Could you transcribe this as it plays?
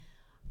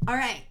All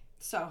right.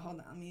 So hold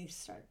on. Let me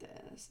start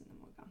this and then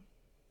we'll go.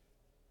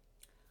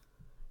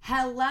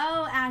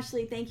 Hello,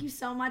 Ashley. Thank you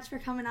so much for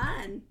coming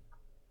on.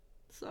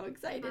 So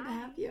excited to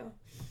have Hi, you.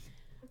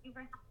 thank you for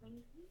having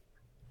me.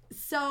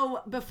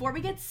 So before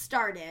we get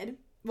started,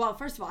 well,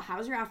 first of all,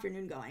 how's your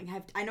afternoon going?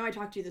 I know I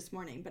talked to you this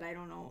morning, but I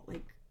don't know,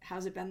 like,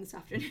 how's it been this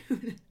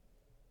afternoon?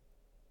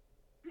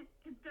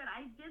 It's good.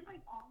 I did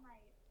like all my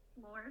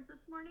floors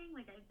this morning.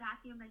 Like I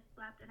vacuumed, I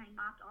swept, and I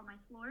mopped all my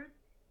floors.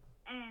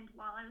 And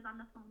while I was on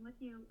the phone with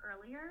you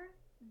earlier,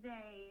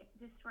 they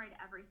destroyed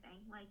everything.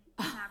 Like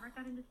Maverick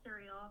got into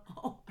cereal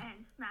Oh,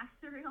 and smashed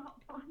cereal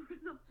all over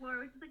the floor,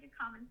 which is like a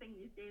common thing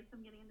these days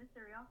from getting into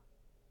cereal.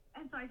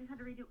 And so I just had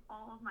to redo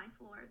all of my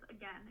floors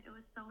again. It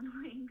was so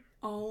annoying.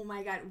 oh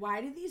my God.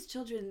 Why do these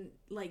children,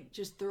 like,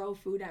 just throw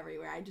food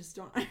everywhere? I just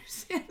don't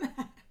understand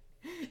that.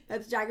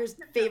 That's Jagger's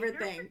So favorite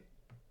you're thing.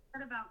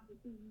 good about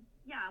making,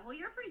 yeah, well,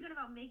 you're pretty good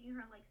about making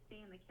her like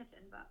stay in the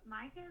kitchen, but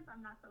my kids,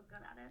 I'm not so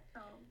good at it.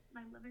 So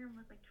my living room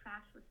was like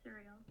trashed with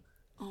cereal.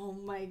 Oh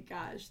my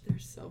gosh, they're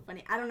so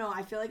funny. I don't know.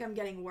 I feel like I'm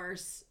getting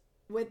worse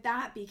with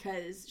that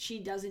because she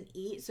doesn't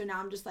eat. So now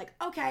I'm just like,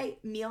 okay,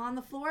 meal on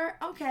the floor.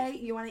 Okay,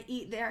 you want to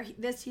eat there,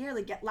 this here.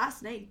 Like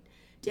last night,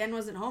 Dan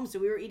wasn't home, so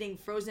we were eating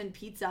frozen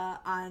pizza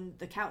on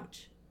the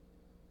couch.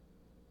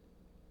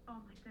 Oh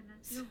my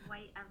goodness, you have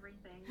white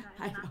everything. That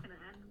I is know. not going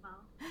to end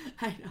well.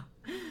 I know.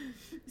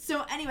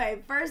 So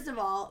anyway, first of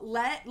all,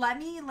 let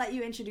me let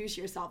you introduce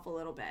yourself a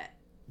little bit.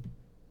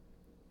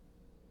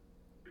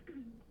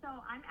 So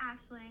I'm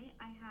Ashley.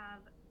 I have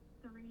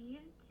three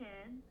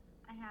kids.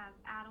 I have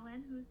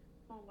Adeline, who's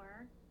 4,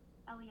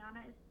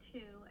 Eliana is 2,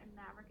 and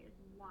Maverick is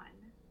 1.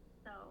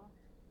 So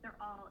they're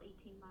all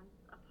 18 months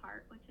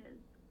apart, which is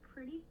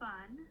pretty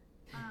fun.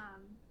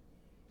 Um,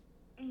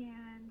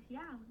 and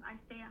yeah, I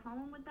stay at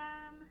home with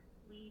them.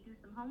 We do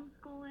some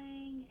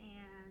homeschooling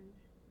and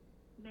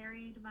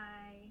married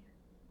my,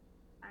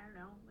 I don't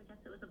know, I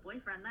guess it was a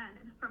boyfriend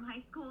then from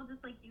high school,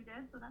 just like you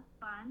did. So that's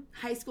fun.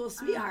 High school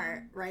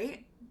sweetheart, Um,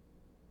 right?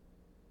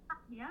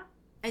 yeah,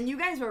 And you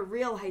guys were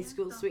real high yeah.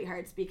 school So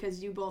sweethearts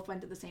because you both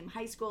went to the same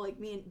high school. Like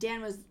me and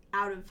Dan was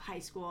out of high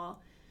school,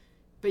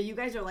 but you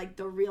guys are like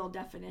the real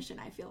definition,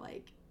 I feel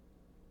like.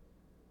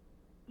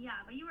 yeah,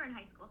 but you were in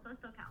high school, so it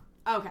still counts.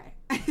 Okay.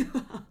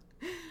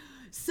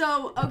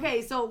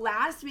 So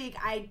last week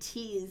I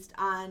teased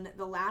on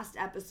the last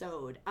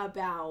episode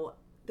about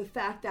the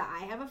fact that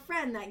I have a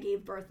friend that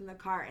gave birth in the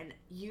car and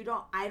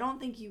I don't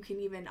think you can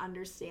even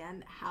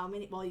understand how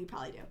many, well, you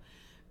probably do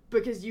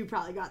because you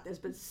probably got this,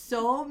 but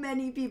so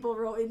many people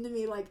wrote into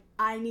me like,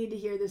 I need to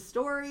hear this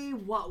story.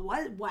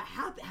 What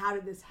happened? How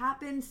did this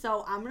happen?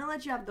 So I'm going to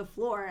let you have the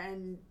floor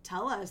and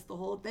tell us the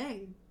whole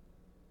thing.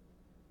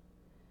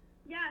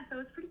 Yeah, so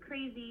it's pretty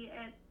crazy.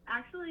 It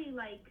actually,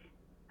 like,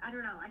 I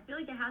don't know, I feel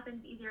like it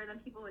happens easier than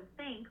people would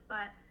think,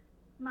 but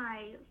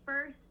my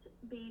first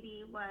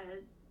baby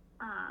was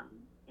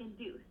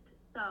induced.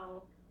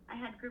 So I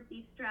had group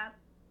B strep,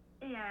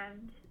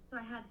 and so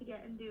I had to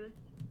get induced,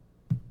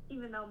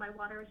 even though my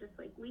water was just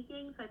like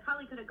leaking. So I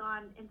probably could have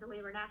gone into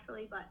labor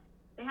naturally, but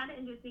they had to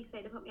induce me because they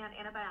had to put me on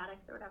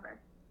antibiotics or whatever.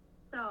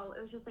 So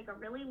it was just like a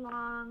really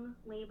long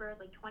labor,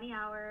 like 20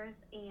 hours,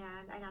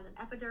 and I got an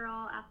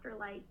epidural after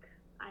like,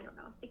 I don't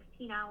know,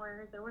 16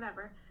 hours or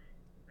whatever.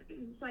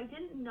 So I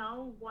didn't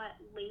know what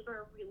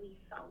labor really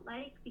felt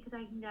like because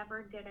I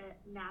never did it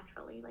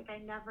naturally. Like I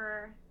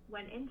never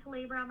went into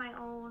labor on my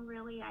own,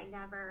 really. I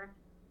never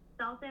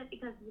felt it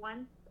because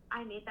once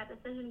I made that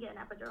decision to get an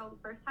epidural the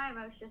first time,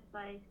 I was just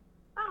like,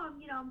 oh,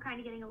 I'm kind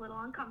of getting a little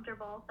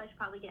uncomfortable, so I should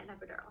probably get an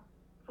epidural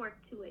before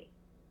it's too late.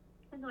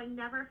 And so I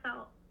never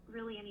felt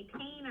really any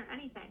pain or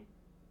anything.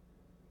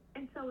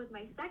 And so with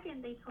my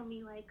second, they told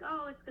me like,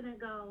 oh, it's gonna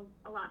go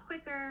a lot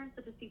quicker,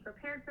 so just be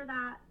prepared for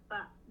that.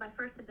 But my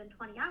first had been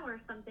 20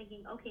 hours, so I'm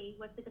thinking, okay,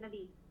 what's it gonna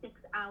be? 6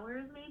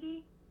 hours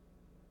maybe?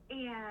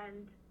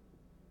 And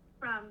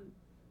from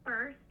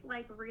first,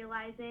 like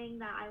realizing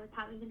that I was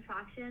having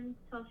contractions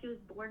till she was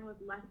born was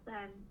less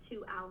than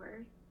 2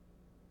 hours.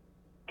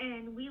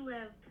 And we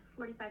lived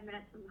 45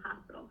 minutes from the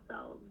hospital,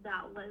 so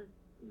that was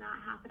not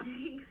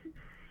happening.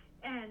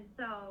 And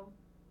so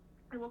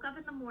I woke up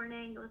in the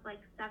morning. It was like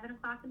 7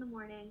 o'clock in the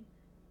morning,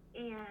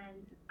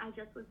 and I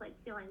just was like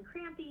feeling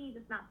crampy,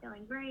 just not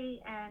feeling great.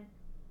 And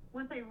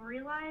once I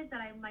realized that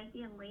I might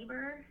be in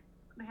labor,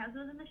 my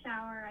husband was in the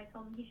shower. I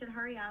told him he should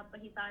hurry up, but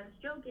he thought I was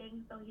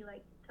joking, so he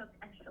like took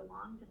extra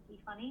long just to be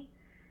funny.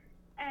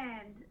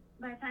 And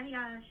by the time he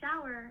got out of the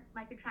shower,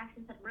 my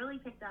contractions had really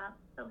picked up.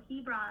 So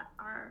he brought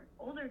our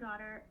older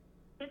daughter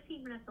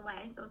 15 minutes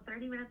away, so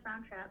 30 minutes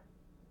round trip.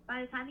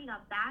 By the time he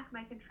got back,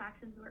 my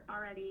contractions were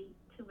already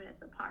 2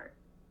 minutes apart.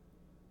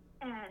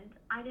 And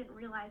I didn't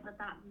realize that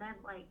that meant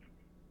like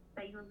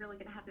that you were really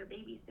going to have your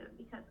baby soon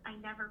because I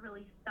never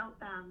really felt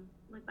them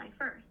with my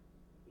first.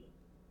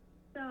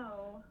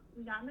 So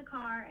we got in the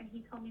car and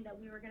he told me that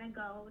we were going to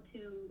go to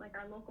like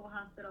our local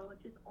hospital, which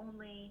is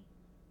only,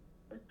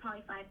 it was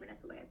probably 5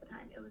 minutes away at the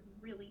time. It was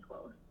really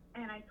close.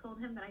 And I told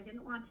him that I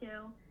didn't want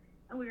to.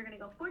 And we were going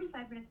to go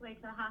 45 minutes away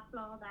to the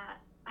hospital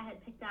that I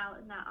had picked out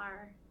and that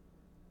our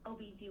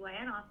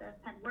OBGYN office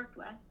had worked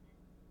with.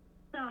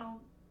 So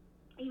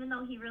even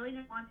though he really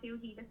didn't want to,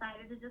 he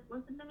decided to just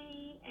listen to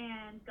me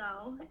and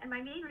go. And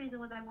my main reason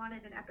was I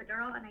wanted an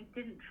epidural, and I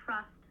didn't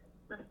trust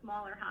the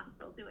smaller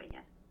hospital doing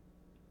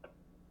it.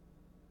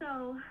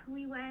 So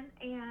we went,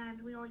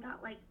 and we only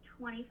got like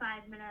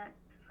 25 minutes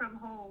from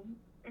home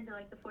into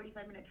like the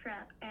 45-minute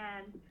trip,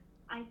 and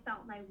I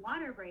felt my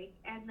water break,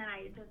 and then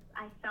I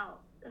felt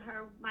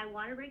my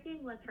water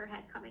breaking was her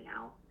head coming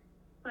out.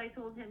 So I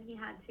told him he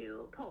had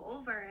to pull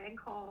over and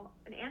call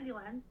an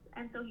ambulance,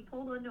 and so he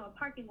pulled into a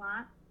parking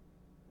lot.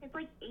 It's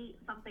like 8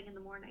 something in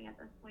the morning at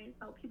this point,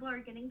 so people are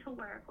getting to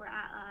work.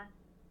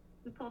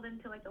 We pulled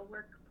into like a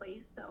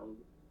workplace, so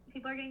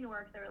people are getting to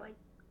work. They're like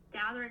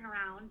gathering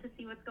around to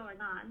see what's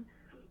going on.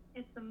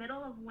 It's the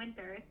middle of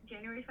winter. It's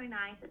January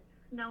 29th. It's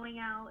snowing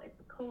out.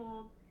 It's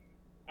cold.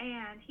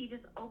 And he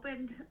just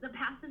opened the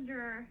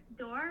passenger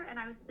door, and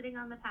I was sitting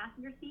on the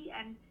passenger seat,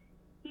 and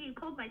he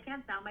pulled my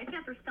pants down. My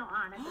pants are still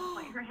on at this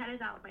point. Her head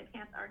is out. My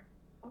pants are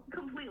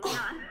completely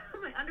on.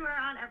 My underwear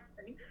on,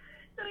 everything.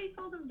 So he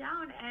pulled them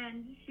down,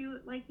 and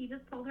he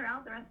just pulled her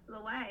out the rest of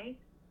the way.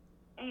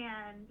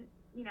 And,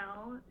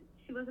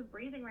 she wasn't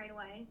breathing right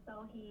away.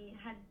 So he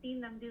had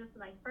seen them do this with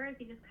my first.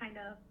 He just kind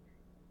of,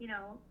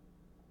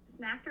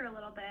 smacked her a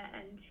little bit,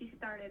 and she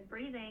started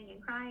breathing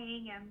and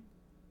crying, and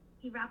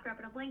he wrapped her up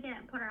in a blanket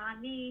and put her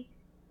on me,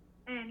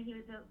 and he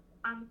was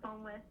on the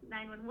phone with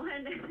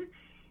 911,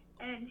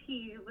 and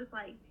he was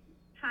like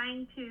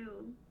trying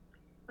to,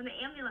 when the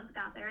ambulance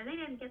got there, they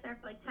didn't get there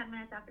for like 10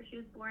 minutes after she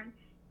was born.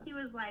 He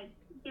was like,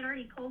 he had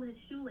already pulled his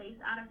shoelace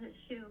out of his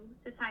shoe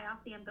to tie off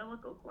the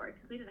umbilical cord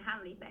because we didn't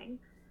have anything.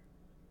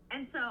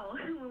 And so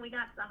when we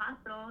got to the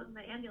hospital in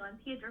the ambulance,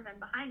 he had driven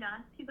behind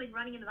us. He's like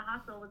running into the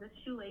hospital with his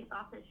shoelace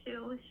off his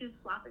shoe. His shoe's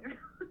flopping around.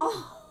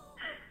 Oh.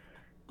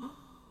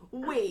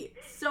 Wait,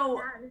 so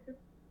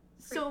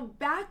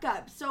back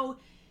up. So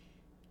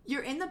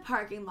you're in the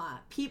parking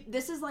lot.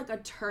 This is like a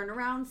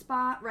turnaround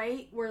spot,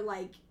 right? Where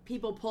like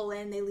people pull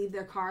in, they leave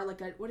their car,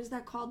 like what is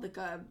that called? Like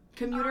a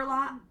commuter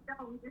lot?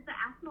 No,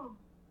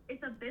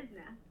 it's a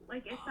business.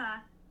 Like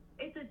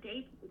it's a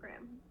day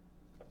program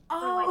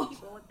for like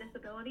people with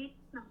disabilities.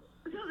 No.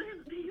 So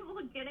there's people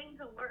getting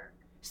to work.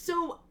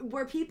 So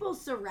were people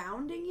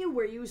surrounding you?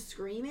 Were you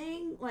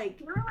screaming? Like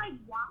we were like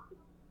walking.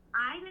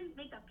 I didn't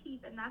make a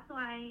peep, and that's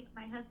why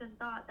my husband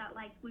thought that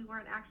like we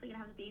weren't actually gonna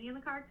have a baby in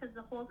the car, because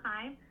the whole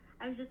time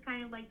I was just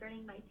kind of like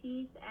gritting my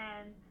teeth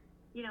and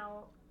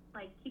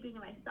like keeping to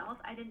myself.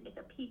 I didn't make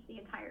a peep the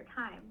entire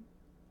time.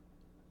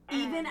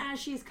 Even as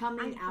she's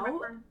coming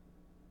out?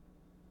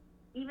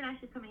 Even as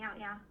she's coming out,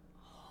 yeah.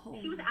 Oh.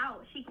 She was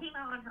out. She came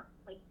out on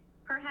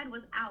her head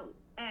was out,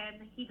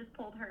 and he just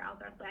pulled her out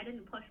there. So I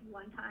didn't push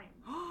one time.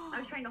 I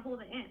was trying to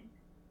hold it in.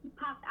 He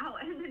popped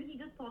out, and then he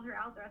just pulled her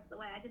out the rest of the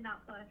way. I did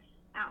not push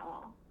at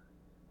all.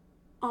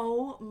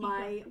 Oh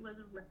my.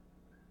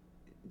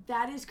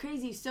 That is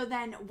crazy. So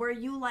then were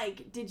you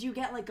like, did you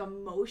get like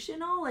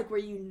emotional? Like were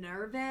you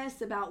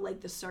nervous about like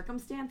the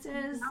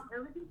circumstances? No,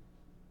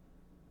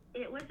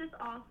 it was just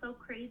all so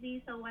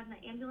crazy. So when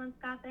the ambulance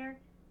got there,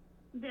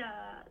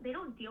 they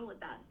don't deal with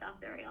that stuff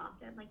very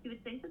often. Like you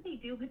would think that they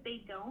do, but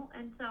they don't.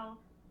 And so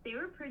they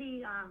were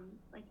pretty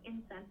like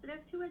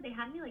insensitive to it. They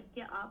had me like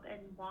get up and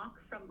walk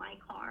from my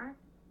car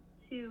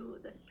to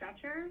the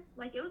stretcher.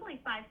 Like it was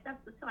like 5 steps,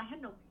 but still I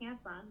had no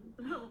pants on. It was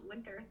the middle of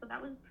winter, so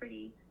that was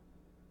pretty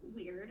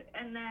weird.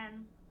 And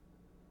then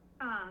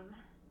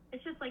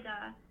it's just like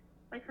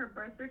her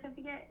birth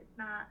certificate. It's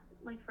not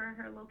like for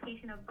her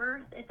location of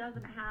birth. It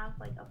doesn't have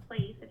like a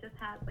place. It just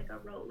has like a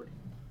road.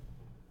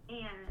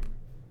 And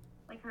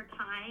like her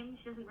time,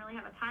 she doesn't really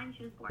have a time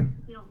she was born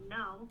because we don't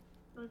know.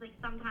 It was like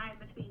sometime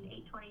between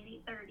 8:20 and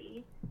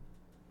 8:30.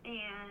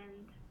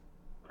 And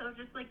so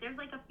just like there's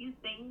like a few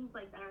things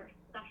like that are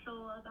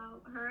special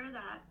about her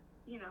that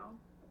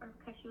or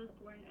because she was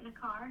born in a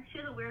car. She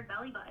has a weird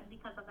belly button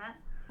because of it.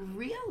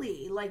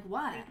 Really? Like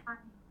what?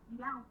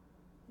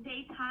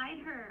 They tied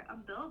her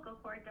umbilical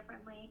cord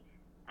differently,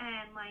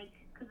 and like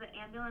because the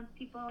ambulance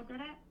people did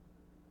it,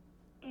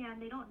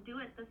 and they don't do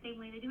it the same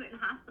way they do it in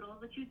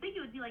hospitals, which you'd think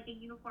it would be like a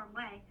uniform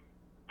way.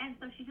 And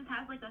so she just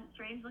has like a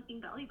strange looking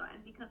belly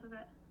button because of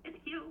it. It's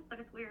cute, but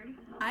it's weird.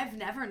 I've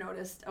never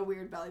noticed a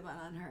weird belly button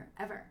on her,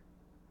 ever.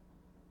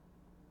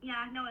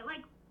 Yeah, no,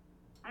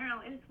 I don't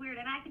know, it's weird.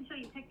 And I can show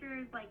you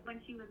pictures like when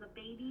she was a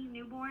baby,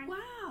 newborn.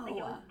 Wow. Like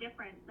it was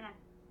different than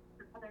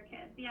other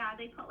kids. Yeah,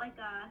 they put like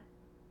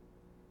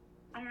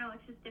I don't know,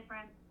 it's just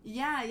different.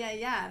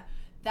 Yeah.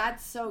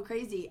 That's so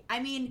crazy.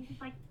 I mean,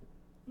 it's like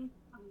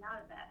coming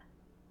out of it.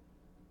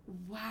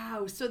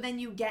 Wow. So then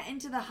you get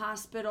into the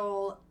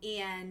hospital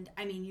and,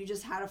 I mean, you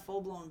just had a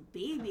full-blown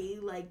baby.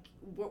 Like,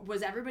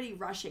 was everybody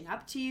rushing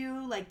up to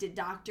you? Like, did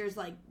doctors,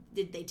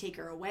 did they take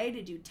her away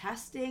to do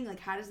testing? Like,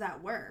 how does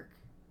that work?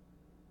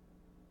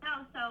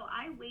 No, so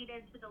I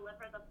waited to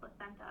deliver the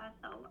placenta.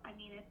 So, I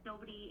mean, if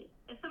somebody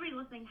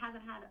listening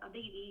hasn't had a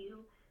baby,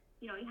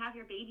 you have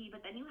your baby,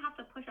 but then you have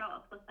to push out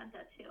a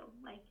placenta too.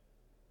 Like,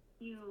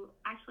 you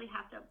actually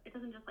have to, it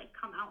doesn't just like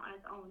come out on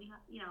its own.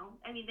 You know,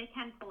 I mean, they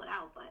can pull it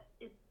out, but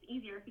it's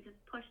easier if you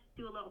just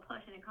do a little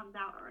push and it comes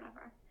out or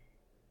whatever.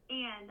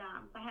 And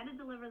so I had to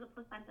deliver the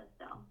placenta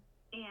still.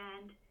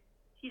 And,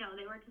 you know,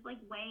 they were just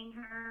like weighing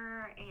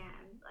her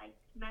and like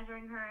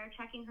measuring her,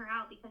 checking her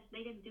out because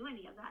they didn't do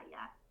any of that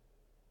yet.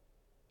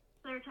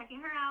 So they were checking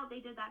her out. They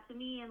did that to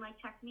me and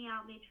like checked me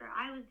out, made sure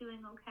I was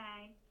doing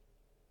okay.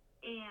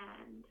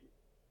 And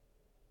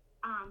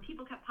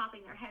people kept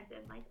popping their heads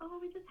in like, oh,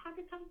 we just had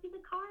to come see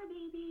the car,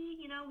 baby.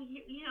 You know,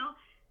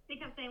 they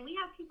kept saying, we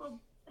have people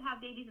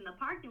have babies in the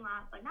parking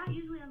lot, but not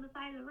usually on the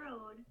side of the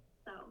road.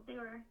 So they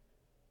were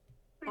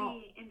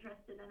pretty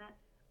interested in it.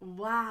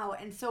 Wow.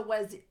 And so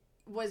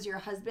was your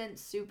husband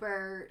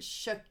super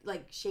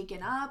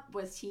shaken up?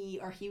 Was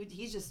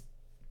he's just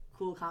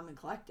cool, calm, and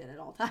collected at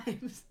all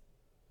times?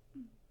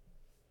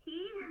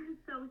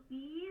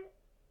 He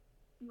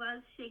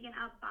was shaken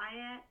up by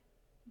it,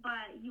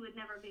 but you would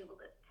never be able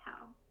to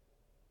tell.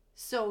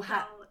 So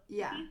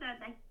yeah. He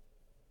said that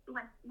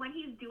like when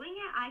he's doing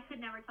it, I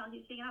could never tell he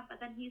was shaken up. But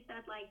then he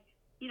said like,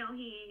 you know,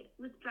 he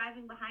was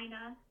driving behind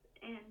us,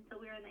 and so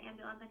we were in the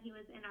ambulance, and he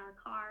was in our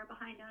car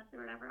behind us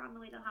or whatever on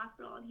the way to the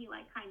hospital, and he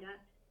like kind of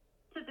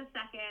took a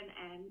second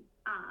and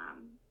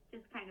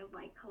just kind of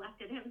like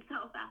collected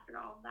himself after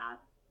all of that.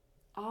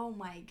 Oh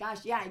my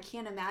gosh, yeah, I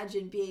can't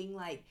imagine being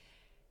like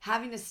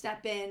having to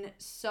step in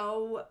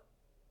so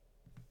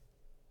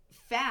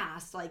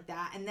fast like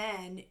that, and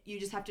then you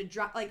just have to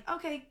drive, like,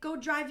 okay, go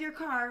drive your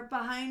car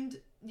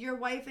behind your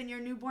wife and your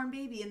newborn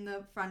baby in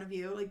the front of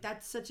you. Like,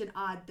 that's such an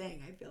odd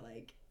thing, I feel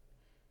like.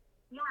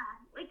 Yeah,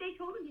 like they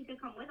told him he could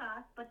come with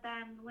us, but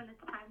then when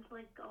it's time to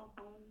like go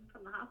home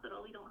from the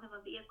hospital, we don't have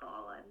a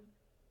vehicle, and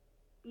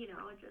you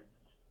know, it's just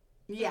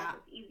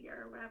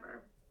easier or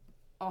whatever.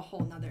 A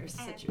whole nother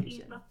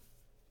situation.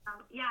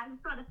 Yeah, he's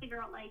got to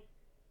figure out like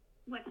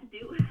what to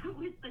do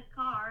with the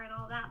car and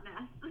all that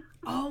mess.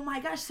 Oh my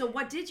gosh, so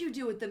what did you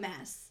do with the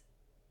mess?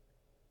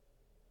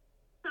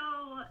 So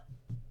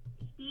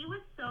he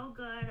was so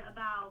good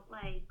about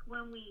like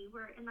when we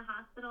were in the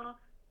hospital,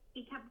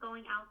 he kept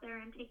going out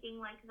there and taking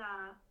like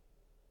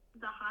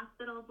the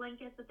hospital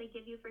blankets that they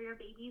give you for your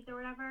babies or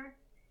whatever,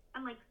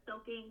 and like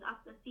soaking up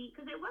the seat,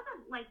 because it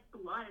wasn't like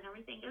blood and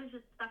everything, it was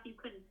just stuff you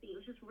couldn't see. It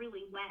was just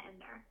really wet in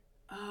there.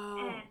 Oh.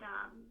 And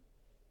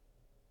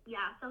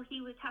yeah, so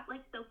he kept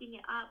like soaking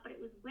it up, but it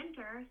was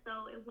winter,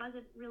 so it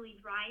wasn't really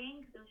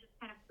drying because it was just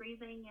kind of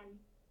freezing and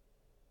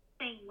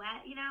staying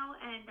wet, you know.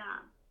 And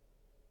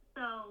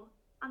so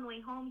on the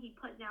way home, he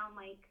put down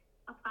like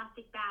a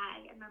plastic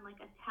bag and then like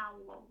a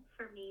towel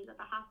for me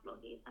that the hospital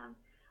gave them,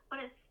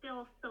 but it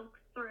still soaks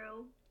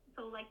through.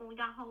 So like when we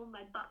got home,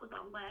 my butt was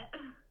all wet.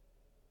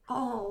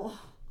 Oh.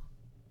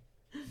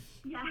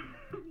 Yeah,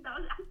 that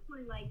was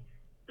actually like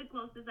the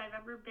closest I've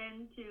ever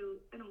been to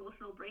an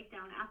emotional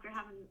breakdown after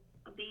having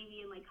a baby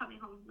and like coming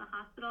home from the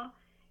hospital,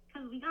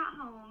 because we got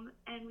home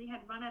and we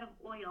had run out of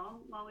oil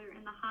while we were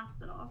in the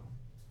hospital.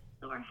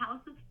 So our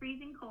house was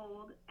freezing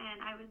cold,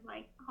 and I was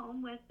like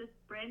home with this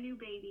brand new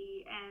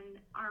baby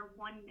and our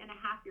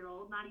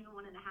 1.5-year-old, not even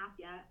 1.5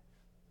 yet,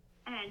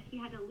 and he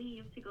had to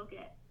leave to go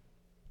get,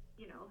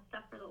 you know,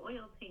 stuff for the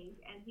oil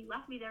tank, and he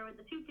left me there with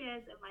the 2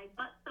 kids and my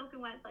butt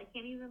soaking wet, so I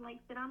can't even like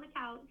sit on the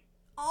couch.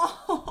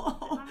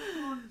 Oh.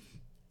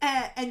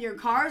 And your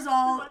car's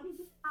all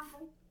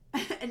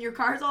and your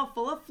car's all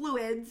full of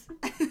fluids.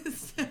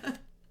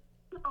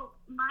 So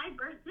my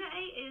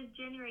birthday is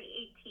January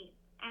 18th,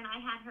 and I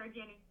had her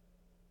January.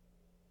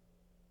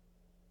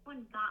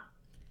 When got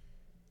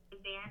the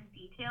van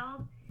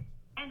detailed,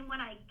 and when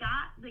I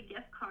got the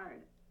gift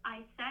card,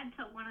 I said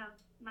to one of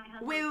my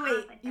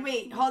husband's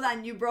Wait, hold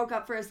on, you broke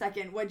up for a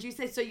second. What'd you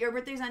say? So your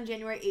birthday's on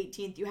January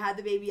 18th, you had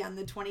the baby on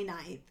the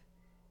 29th.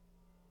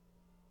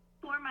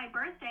 For my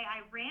birthday,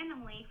 I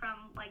randomly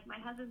from like my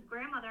husband's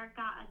grandmother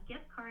got a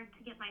gift card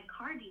to get my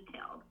car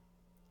detailed,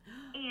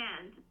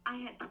 and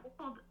I had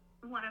told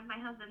one of my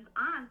husband's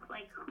aunts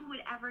like, who would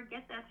ever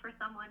get this for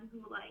someone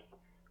who like,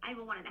 I have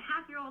a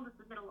 1.5-year-old,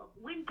 it's the middle of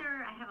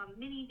winter, I have a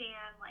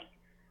minivan, like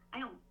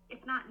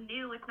it's not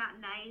new, it's not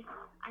nice,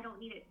 I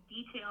don't need it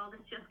detailed,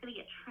 it's just gonna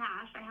get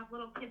trashed, I have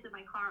little kids in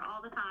my car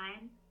all the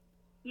time,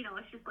 you know,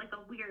 it's just like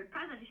a weird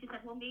present. And she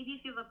said, well, maybe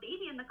if you have a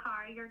baby in the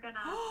car, you're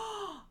gonna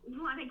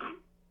want to get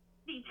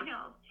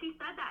detailed. She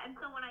said that, and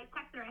so when I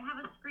text her, I have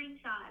a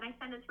screenshot, and I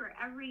send it to her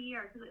every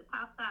year because it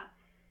pops up,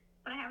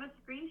 but I have a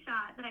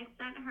screenshot that I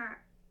sent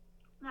her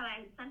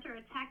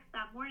a text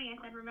that morning. I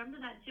said, remember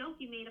that joke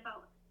you made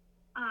about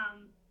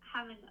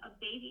having a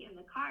baby in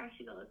the car?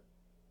 She goes,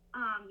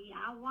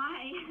 yeah,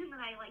 why? And then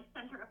I like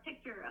sent her a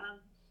picture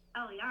of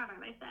Eliana,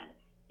 and I said,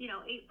 you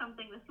know, ate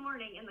something this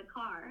morning in the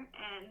car,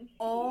 and she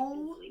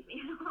didn't believe me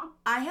at all.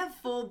 I have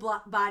full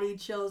body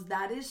chills.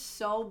 That is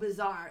so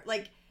bizarre.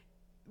 Like,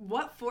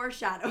 what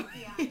foreshadowing?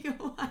 Yeah.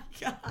 Oh my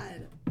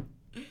god.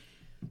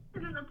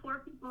 And then the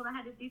poor people that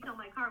had to detail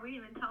my car, we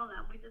didn't even tell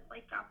them. We just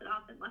like dropped it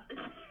off and left it.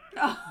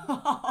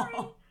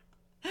 Oh.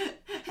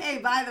 Hey,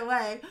 by the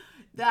way,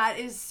 That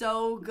is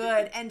so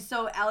good. And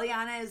so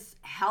Eliana is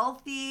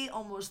healthy,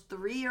 almost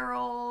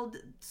 3-year-old,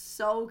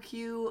 so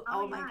cute.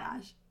 Oh my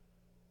gosh.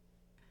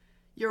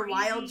 Your Crazy.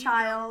 wild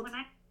child. When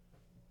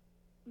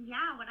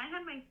I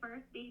had my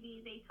first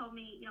baby, they told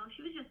me,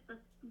 she was just the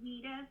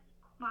sweetest,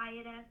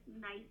 quietest,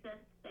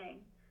 nicest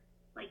thing.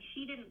 Like,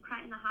 she didn't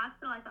cry in the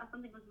hospital. I thought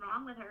something was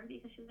wrong with her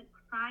because she was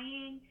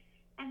crying.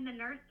 And the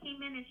nurse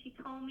came in and she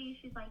told me,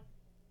 she's like,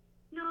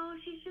 no,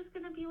 she's just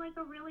going to be like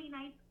a really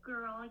nice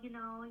girl,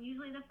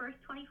 Usually the first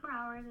 24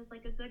 hours is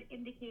like a good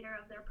indicator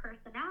of their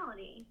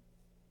personality.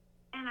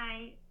 And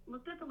I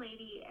looked at the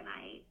lady and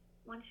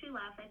once she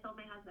left, I told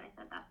my husband, I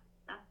said,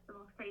 that's the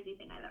most crazy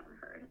thing I've ever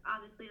heard.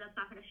 Obviously, that's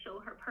not going to show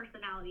her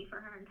personality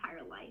for her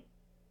entire life.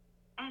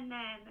 And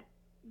then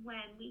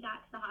when we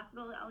got to the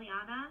hospital with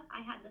Eliana,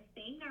 I had the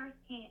same nurse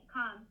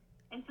come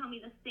and tell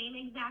me the same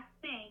exact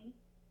thing.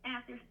 And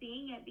after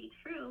seeing it be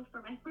true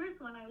for my first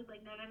one, I was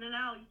like, no,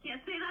 you can't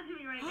say that to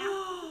me right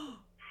now.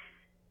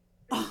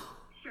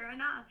 Sure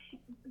enough, she's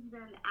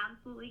been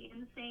absolutely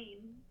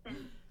insane since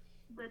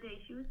the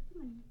day she was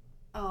born.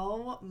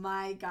 Oh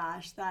my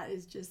gosh, that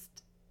is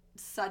just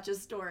such a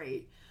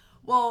story.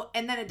 Well,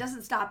 and then it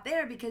doesn't stop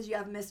there because you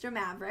have Mr.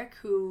 Maverick,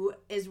 who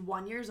is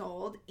 1 year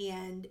old,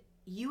 and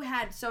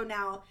so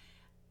now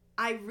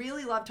I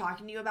really love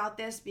talking to you about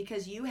this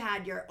because you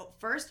had your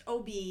first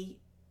OB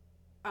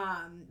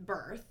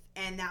birth,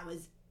 and that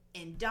was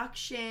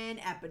induction,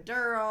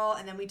 epidural,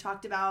 and then we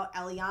talked about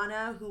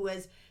Eliana, who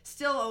was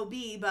still OB,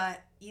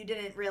 but you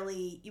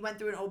went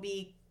through an OB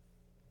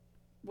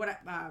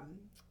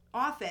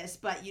office,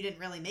 but you didn't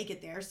really make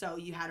it there, so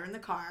you had her in the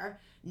car,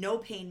 no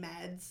pain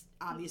meds,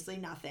 obviously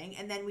nothing,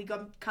 and then we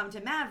come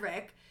to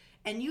Maverick,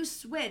 and you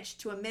switched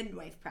to a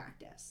midwife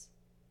practice.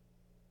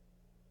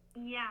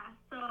 Yeah,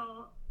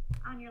 so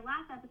on your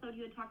last episode,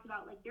 you had talked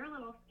about like your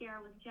little scare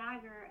with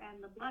Jagger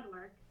and the blood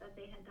work that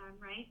they had done,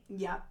 right?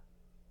 Yep.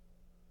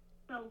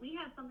 So we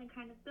had something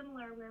kind of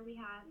similar where we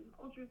had an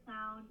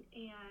ultrasound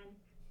and,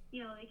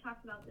 they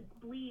talked about this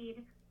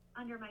bleed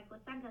under my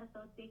placenta.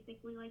 So it's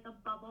basically like a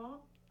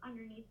bubble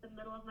underneath the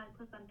middle of my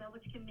placenta,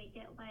 which can make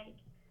it like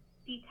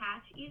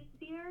detach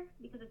easier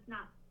because it's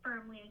not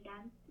firmly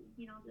against,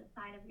 the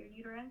side of your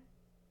uterus.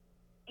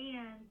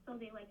 And so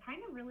they like kind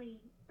of really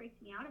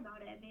freaked me out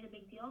about it, made a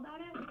big deal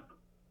about it.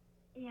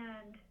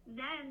 And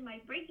then my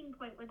breaking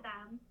point with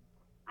them,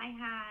 I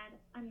had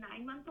a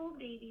 9-month-old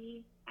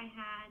baby. I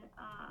had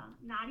a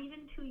not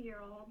even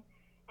 2-year-old,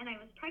 and I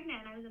was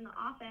pregnant. And I was in the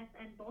office,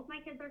 and both my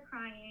kids are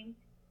crying,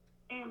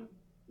 and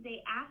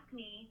they asked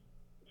me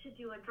to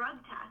do a drug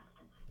test.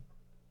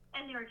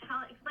 And they were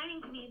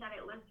explaining to me that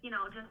it was,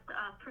 just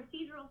a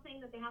procedural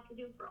thing that they have to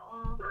do for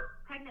all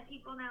pregnant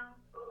people now.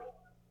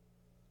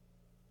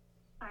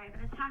 Sorry, I'm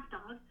an attack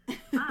dog.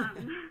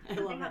 I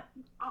love it.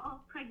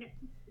 All pregnant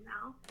people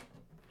now.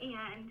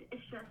 And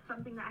it's just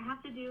something that I have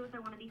to do if I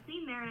want to be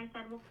seen there. And I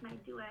said, well, can I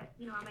do it,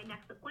 on my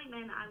next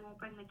appointment? I won't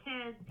bring the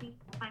kids.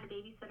 I'll find a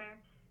babysitter.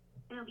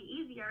 And it'll be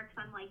easier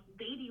because I'm, like,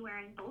 baby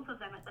wearing both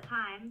of them at the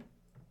time.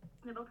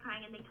 And they're both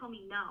crying, and they told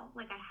me no.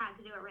 Like, I had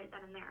to do it right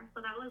then and there.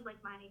 So that was, like,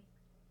 my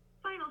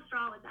final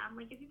straw with them.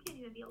 Like, if you can't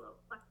even be a little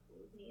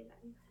flexible with me,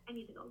 then I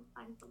need to go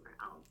find somewhere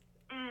else.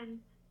 And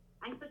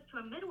I switched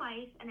to a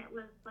midwife, and it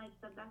was, like,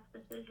 the best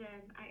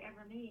decision I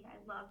ever made. I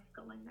loved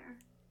going there.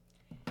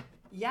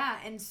 Yeah,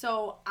 and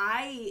so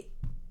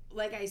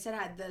like I said,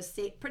 had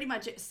the pretty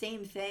much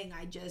same thing.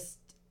 I just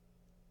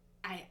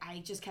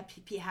kept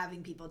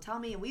having people tell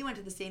me, and we went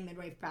to the same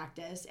midwife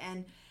practice,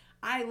 and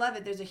I love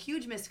it. There's a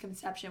huge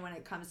misconception when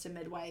it comes to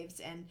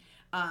midwives and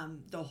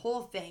the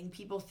whole thing.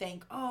 People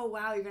think, oh,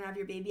 wow, you're going to have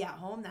your baby at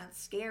home.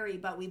 That's scary.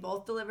 But we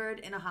both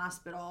delivered in a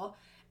hospital,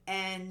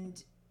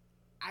 and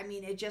I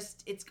mean,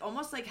 it's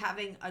almost like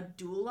having a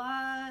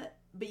doula,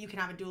 but you can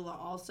have a doula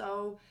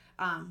also.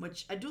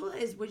 Which a doula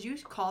is, would you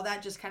call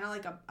that just kind of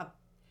like a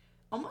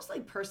almost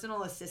like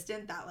personal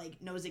assistant that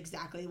like knows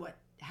exactly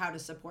how to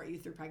support you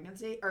through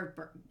pregnancy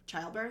or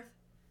childbirth?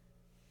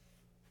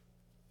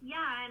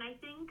 Yeah, and I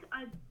think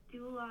a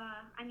doula,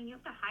 you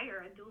have to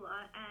hire a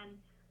doula, and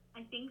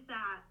I think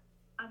that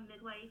a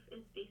midwife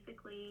is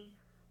basically,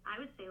 I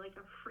would say, like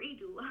a free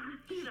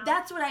doula.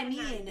 That's what I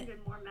mean. Even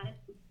more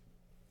medicine.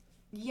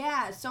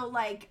 Yeah, so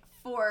like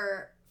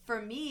for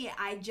me,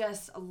 I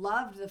just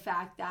loved the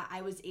fact that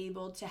I was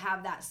able to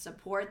have that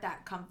support,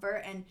 that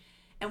comfort, and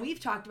we've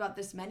talked about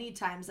this many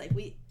times. I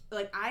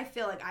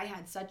feel like I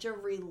had such a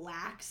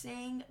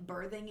relaxing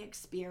birthing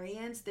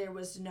experience. There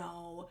was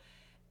no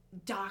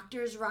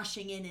doctors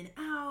rushing in and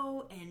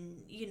out,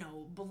 and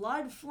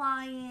blood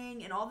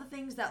flying, and all the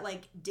things that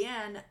like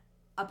Dan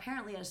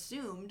apparently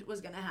assumed was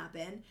gonna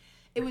happen.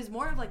 It was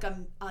more of like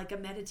a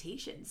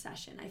meditation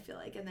session, I feel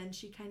like, and then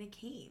she kind of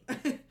came.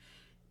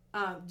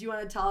 Do you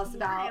want to tell us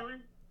about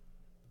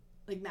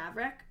like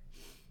Maverick?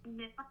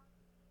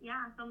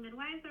 Yeah, so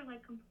midwives are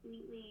like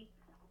completely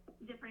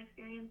different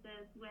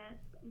experiences. With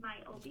my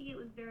OB, it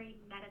was very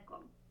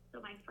medical.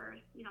 So my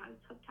first, I was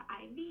hooked to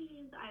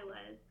IVs. I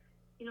was,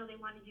 they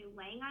wanted you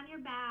laying on your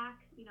back,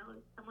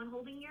 someone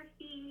holding your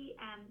feet,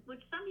 and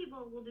which some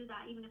people will do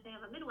that even if they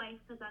have a midwife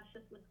because that's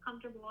just what's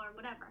comfortable or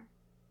whatever.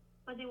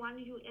 But they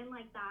wanted you in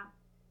like that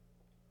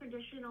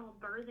traditional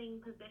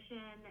birthing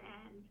position,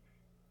 and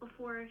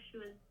before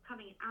she was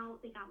coming out,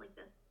 they got like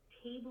this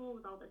table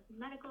with all this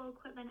medical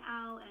equipment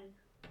out, and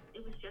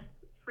it was just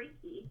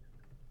freaky.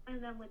 And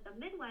then with the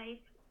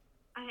midwife,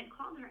 I had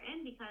called her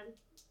in because,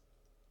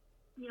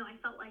 I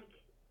felt like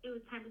it was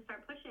time to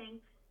start pushing.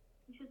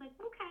 And she was like,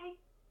 okay.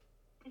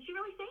 And she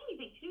didn't really say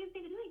anything. She didn't even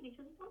say to do anything.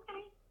 She was like,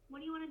 okay,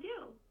 what do you want to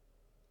do?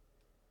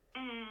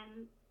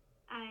 And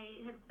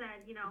I had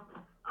said,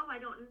 oh, I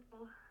don't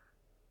know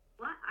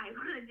what I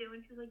want to do.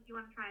 And she was like, do you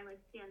want to try like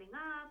standing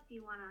up? Do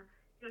you want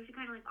to, she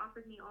kind of like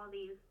offered me all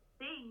these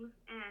things.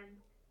 And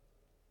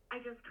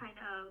I just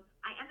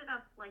I ended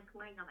up like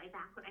laying on my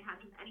back when I had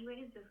him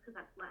anyways, just because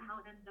that's how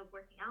it ended up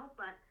working out.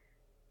 But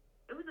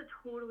it was a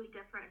totally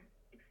different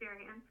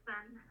experience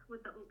than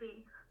with the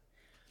OB.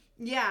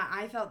 Yeah,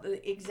 I felt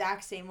the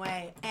exact same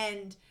way.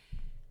 And,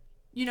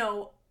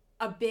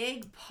 a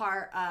big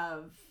part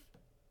of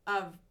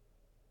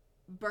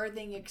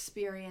birthing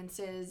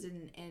experiences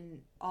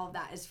and all of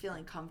that is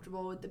feeling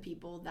comfortable with the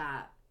people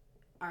that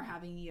are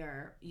having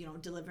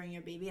delivering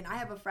your baby. And I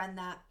have a friend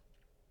that,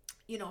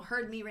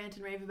 heard me rant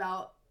and rave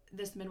about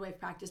this midwife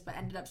practice, but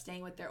ended up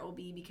staying with their OB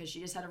because she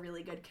just had a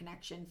really good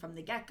connection from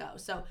the get-go.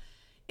 So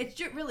it's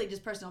really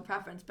just personal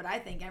preference, but I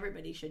think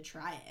everybody should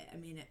try it. I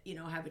mean,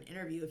 have an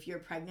interview if you're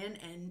pregnant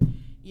and,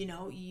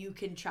 you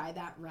can try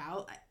that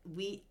route.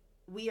 We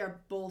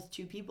are both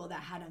two people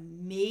that had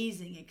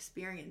amazing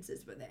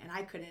experiences with it, and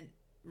I couldn't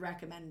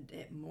recommend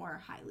it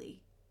more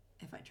highly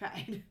if I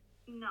tried.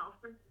 No,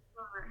 for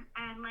sure.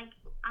 And like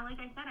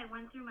I said, I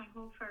went through my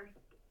whole first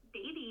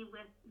baby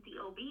with the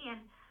OB,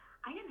 and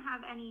I didn't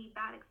have any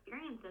bad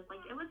experiences. Like,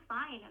 it was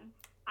fine, and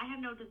I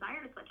had no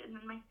desire to switch it. And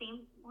then my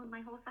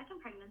whole second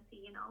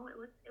pregnancy, it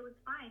was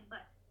fine.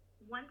 But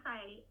once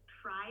I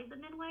tried the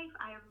midwife,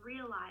 I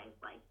realized,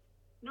 like,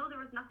 no, there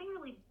was nothing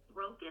really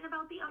broken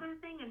about the other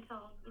thing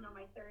until,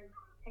 my third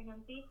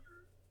pregnancy.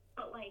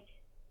 But, like,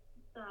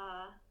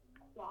 the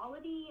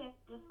quality, it's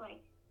just,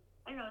 like,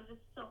 I don't know,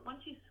 just so,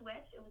 once you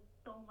switch, it was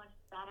so much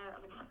better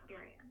of an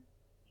experience.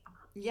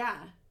 Yeah,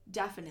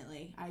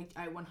 definitely. I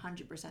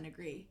 100%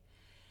 agree.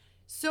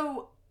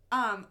 So,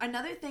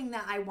 another thing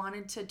that I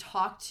wanted to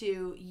talk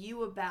to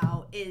you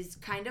about is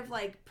kind of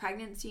like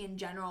pregnancy in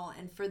general.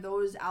 And for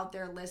those out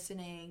there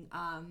listening,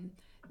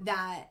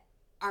 that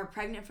are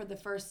pregnant for the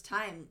first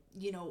time,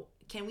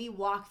 can we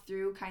walk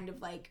through kind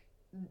of like,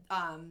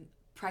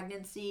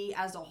 pregnancy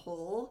as a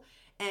whole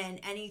and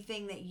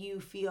anything that you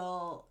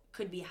feel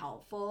could be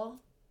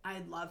helpful?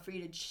 I'd love for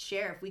you to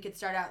share. If we could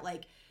start out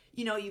like,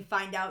 you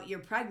find out you're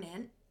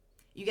pregnant,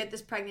 you get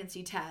this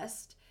pregnancy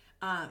test,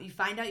 you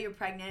find out you're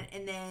pregnant,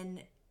 and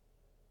then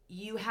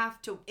you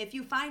have to, if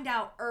you find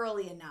out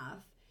early enough,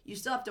 you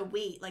still have to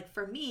wait. Like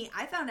for me,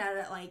 I found out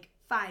at like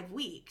 5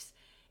 weeks,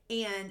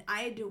 and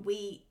I had to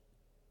wait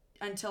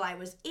until I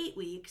was 8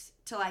 weeks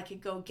till I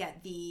could go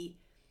get the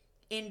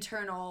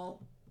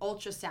internal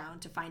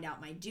ultrasound to find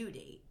out my due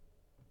date.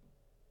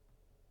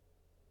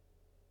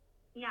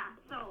 Yeah,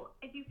 so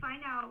if you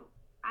find out,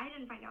 I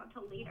didn't find out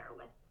until later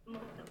with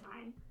most of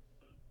mine.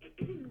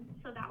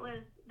 So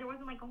there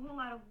wasn't like a whole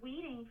lot of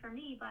waiting for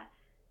me, but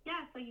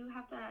yeah, so you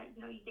have to,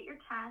 you get your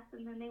test,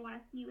 and then they want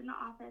to see you in the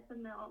office,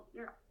 and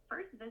your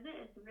first visit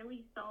is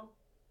really so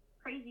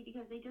crazy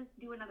because they just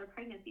do another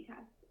pregnancy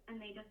test,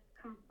 and they just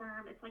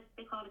confirm, it's like,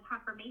 they call it a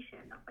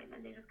confirmation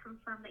appointment. They just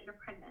confirm that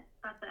you're pregnant.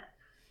 That's it.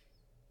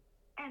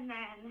 And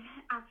then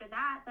after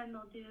that, then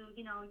they'll do,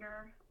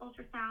 your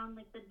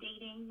ultrasound, like the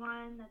dating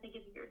one that they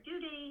give you your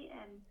due date,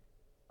 and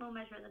they'll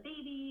measure the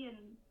baby,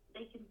 and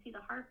they can see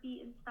the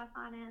heartbeat and stuff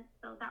on it.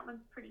 So that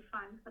one's pretty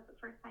fun because that's the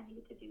first time you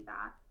get to do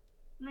that.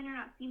 And then you're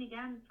not seen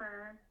again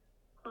for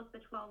close to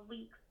 12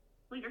 weeks.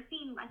 Well, you're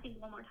seen, I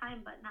think, one more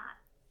time, but not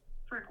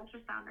for an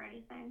ultrasound or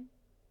anything.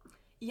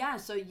 Yeah,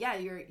 so yeah,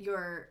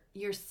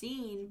 you're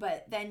seen,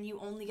 but then you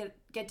only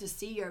get to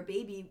see your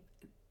baby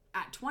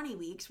at 20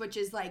 weeks, which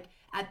is like,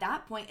 at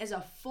that point, is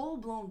a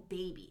full-blown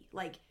baby.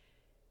 Like,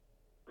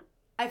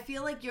 I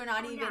feel like you're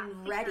not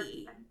even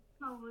ready.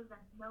 Toes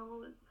and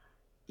nose.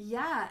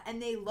 Yeah,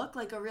 and they look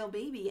like a real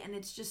baby, and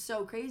it's just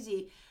so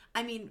crazy.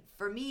 I mean,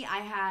 for me,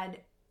 I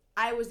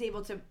wasn't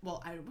able to,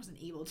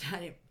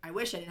 I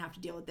wish I didn't have to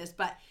deal with this,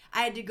 but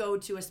I had to go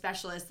to a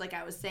specialist, like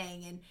I was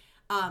saying, and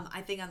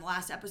I think on the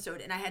last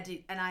episode, and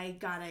I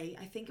got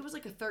I think it was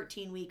like a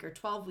 13-week or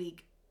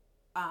 12-week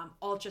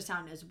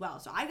ultrasound as well.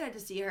 So I got to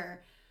see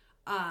her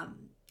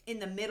in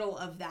the middle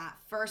of that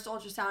first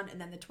ultrasound and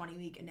then the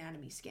 20-week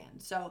anatomy scan.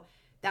 So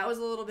that was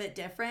a little bit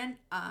different.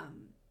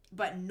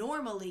 But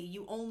normally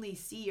you only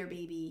see your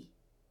baby,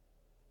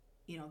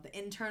 the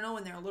internal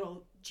when they're a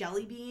little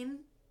jelly bean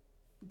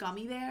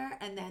gummy bear,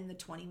 and then the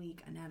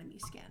 20-week anatomy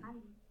scan.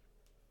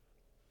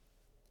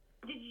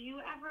 Did you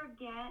ever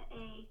get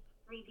a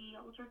 3D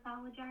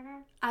ultrasound with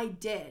Jagger? I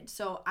did.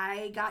 So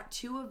I got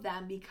 2 of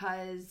them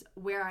because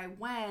where I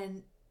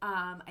went,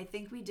 I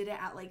think we did it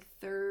at like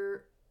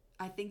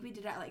I think we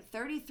did it at like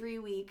 33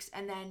 weeks,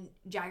 and then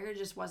Jagger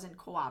just wasn't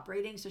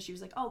cooperating. So she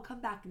was like, oh, come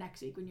back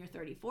next week when you're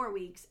 34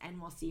 weeks and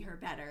we'll see her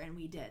better. And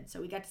we did. So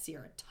we got to see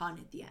her a ton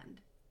at the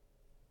end.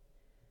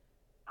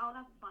 Oh,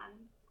 that's fun.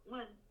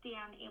 Was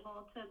Dan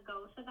able to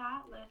go to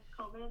that with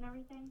COVID and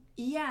everything?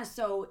 Yeah,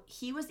 so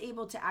he was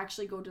able to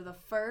actually go to the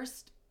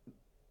first,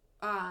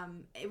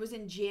 it was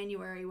in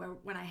January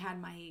when I had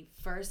my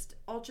first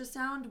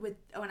ultrasound when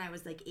I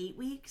was like 8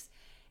 weeks.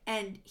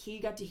 And he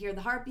got to hear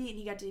the heartbeat and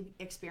he got to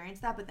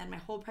experience that. But then my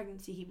whole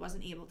pregnancy, he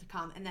wasn't able to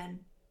come. And then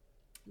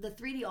the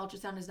 3D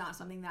ultrasound is not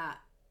something that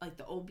like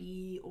the OB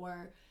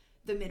or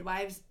the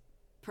midwives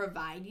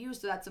provide you.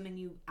 So that's something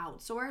you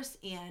outsource.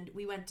 And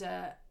we went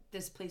to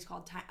this place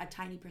called A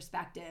Tiny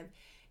Perspective,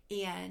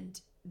 and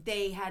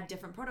they had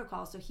different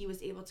protocols. So he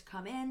was able to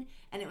come in,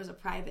 and it was a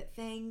private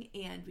thing,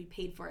 and we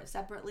paid for it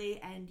separately.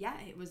 And yeah,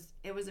 it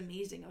was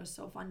amazing. It was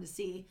so fun to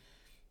see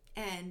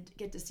and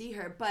get to see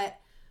her. But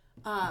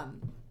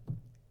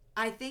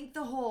I think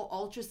the whole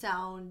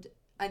ultrasound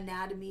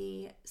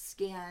anatomy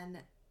scan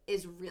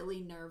is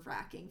really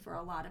nerve-wracking for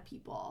a lot of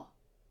people.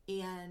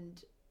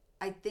 And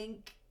I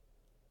think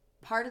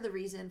part of the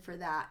reason for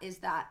that is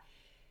that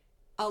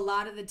a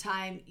lot of the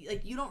time,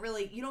 like you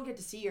don't get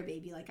to see your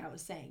baby, like I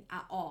was saying,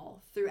 at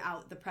all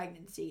throughout the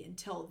pregnancy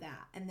until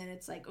that. And then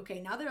it's like,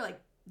 okay, now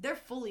they're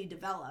fully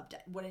developed.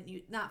 Wouldn't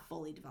you, not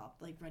fully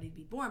developed, like ready to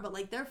be born, but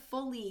like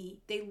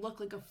they look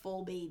like a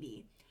full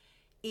baby.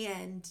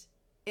 And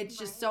it's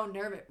just so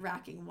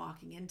nerve-wracking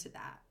walking into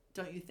that,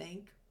 don't you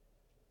think?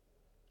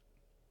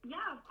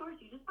 Yeah, of course.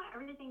 You just want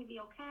everything to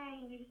be okay,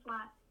 and you just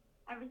want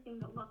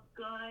everything to look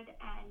good,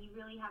 and you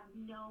really have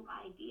no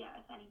idea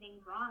if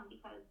anything's wrong,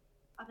 because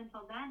up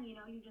until then, you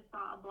just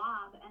saw a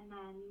blob, and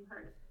then you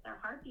heard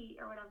their heartbeat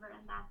or whatever,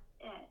 and that's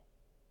it.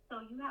 So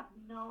you have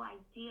no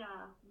idea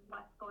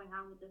what's going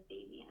on with this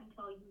baby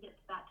until you get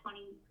to that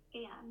 20-week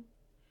scan.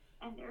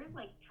 And there's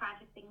like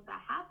tragic things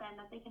that happen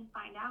that they can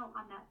find out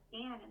on that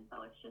scan. And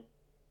so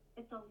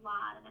it's a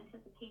lot of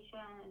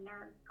anticipation and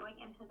nerves going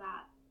into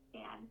that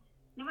scan.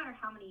 No matter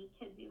how many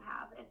kids you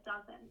have, it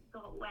doesn't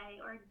go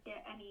away or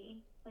get any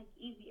like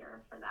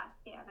easier for that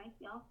scan, I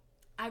feel.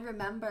 I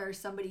remember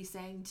somebody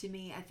saying to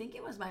me, I think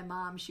it was my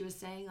mom, she was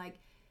saying like,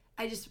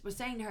 I just was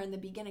saying to her in the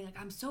beginning, like,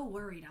 I'm so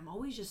worried. I'm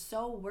always just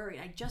so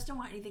worried. I just don't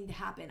want anything to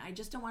happen. I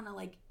just don't want to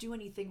like do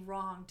anything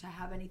wrong to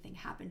have anything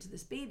happen to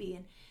this baby.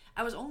 And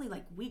I was only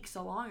like weeks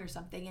along or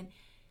something. And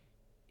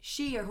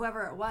she or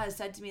whoever it was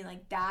said to me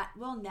like, that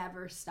will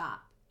never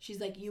stop. She's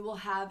like, you will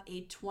have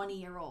a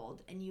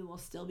 20-year-old and you will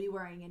still be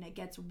worrying, and it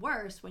gets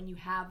worse when you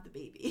have the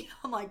baby.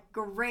 I'm like,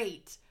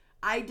 great.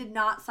 I did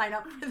not sign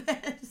up for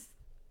this.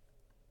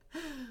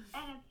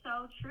 And it's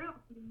so true.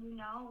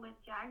 With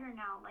Jagger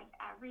now, like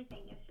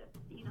everything is just,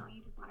 you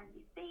just want her to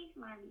be safe,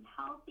 you want her to be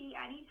healthy.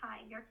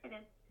 Anytime your kid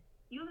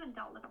you haven't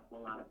dealt with a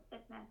whole lot of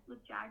sickness with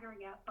Jagger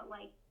yet, but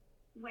like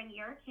when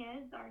your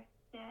kids are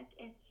sick,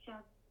 it's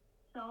just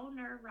so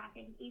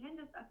nerve-wracking. Even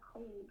just a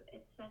cold,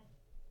 it's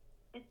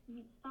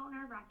so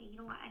nerve-wracking. You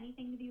don't want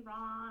anything to be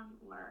wrong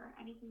or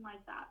anything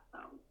like that. So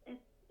it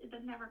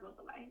never goes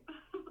away.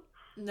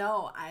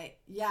 No,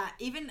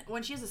 even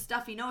when she has a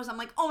stuffy nose, I'm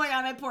like, oh my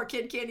God, my poor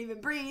kid can't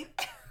even breathe.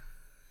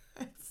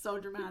 It's so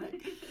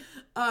dramatic.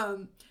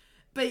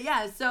 But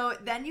yeah, so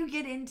then you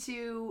get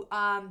into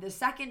the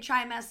second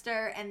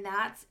trimester, and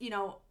that's,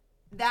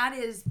 that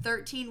is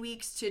 13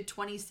 weeks to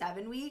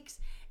 27 weeks.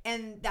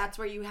 And that's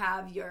where you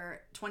have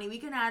your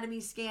 20-week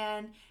anatomy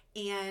scan,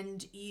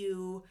 and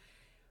you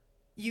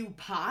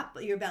pop,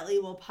 your belly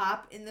will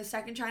pop in the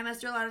second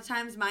trimester a lot of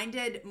times. Mine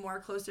did more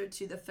closer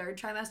to the third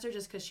trimester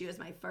just because she was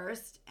my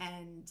first,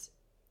 and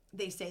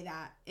they say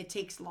that it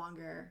takes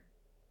longer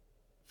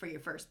for your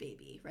first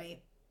baby,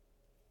 right?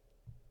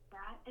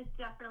 Yeah, it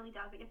definitely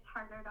does. It gets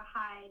harder to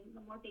hide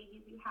the more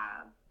babies you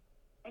have.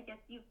 I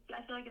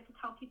feel like it's to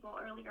tell people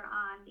earlier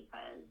on,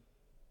 because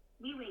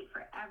we wait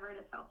forever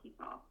to tell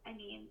people. I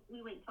mean,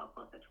 we wait till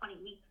close to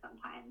 20 weeks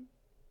sometimes.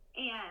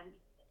 And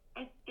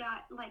it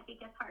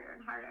gets harder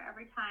and harder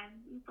every time.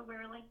 You have to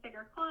wear like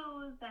bigger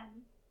clothes,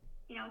 and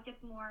it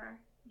gets more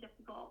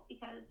difficult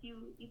because you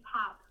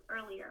pop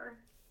earlier.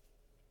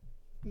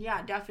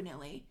 Yeah,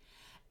 definitely.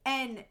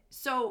 And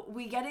so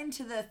we get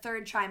into the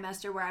third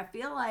trimester, where I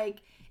feel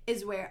like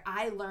is where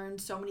I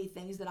learned so many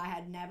things that I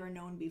had never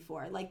known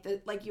before. Like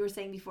you were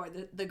saying before,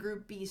 the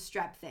group B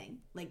strep thing.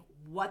 Like,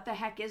 what the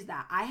heck is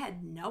that? I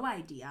had no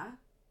idea.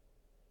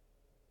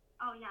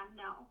 Oh yeah,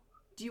 no.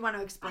 Do you want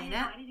to explain it? I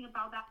didn't know anything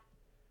about that.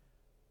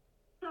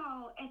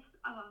 So it's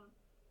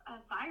a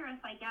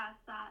virus, I guess,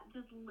 that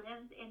just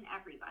lives in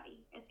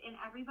everybody. It's in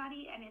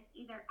everybody, and it's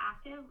either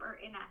active or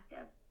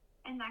inactive.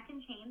 And that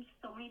can change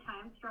so many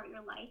times throughout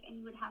your life, and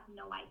you would have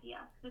no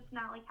idea. It's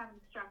not like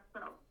having strep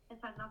throat. It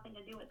has nothing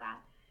to do with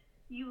that.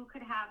 You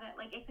could have it,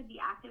 like it could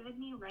be active in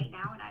me right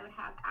now, and I would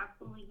have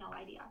absolutely no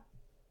idea.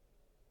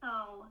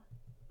 So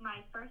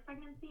my first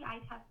pregnancy,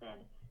 I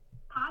tested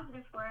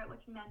positive for it,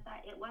 which meant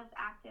that it was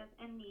active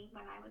in me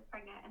when I was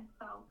pregnant. And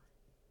so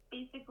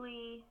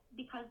basically,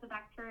 because the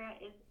bacteria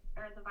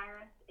the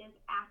virus is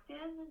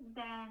active,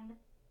 then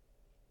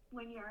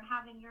when you're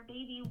having your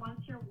baby,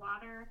 once your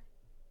water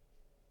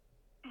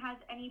has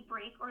any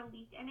break or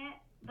leak in it,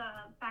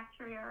 the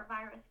bacteria or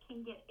virus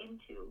can get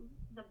into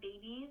the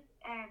babies,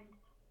 and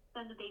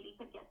then the baby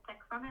could get sick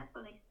from it.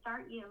 So they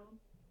start you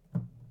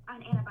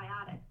on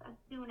antibiotics as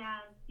soon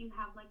as you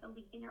have like a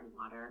leak in your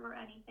water or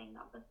anything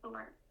of the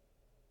sort.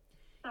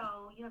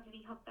 So you have to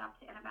be hooked up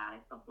to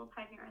antibiotics the whole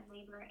time you're in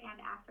labor and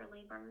after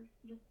labor,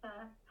 just to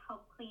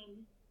help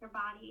clean your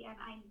body. And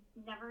I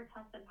never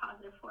tested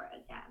positive for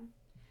it again.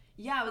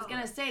 Yeah, I was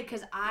gonna say,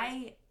 because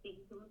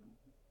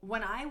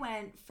when I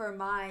went for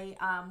my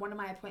one of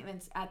my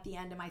appointments at the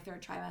end of my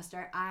third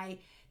trimester,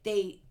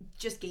 they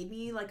just gave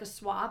me like a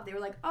swab. They were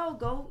like, oh,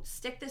 go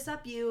stick this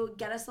up you,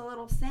 get us a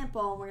little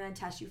sample, and we're gonna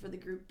test you for the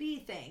Group B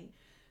thing,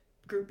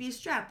 Group B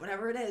strep,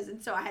 whatever it is.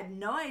 And so I had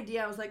no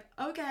idea. I was like,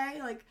 okay,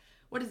 like,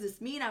 what does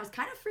this mean? I was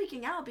kind of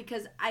freaking out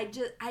because I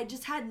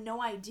just had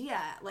no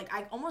idea. Like,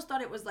 I almost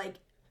thought it was like,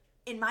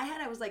 in my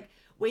head, I was like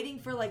waiting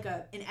for like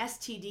an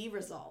STD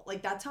result.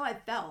 Like, that's how I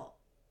felt.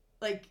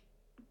 Like,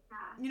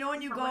 you know,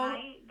 when you go. When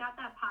I got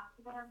that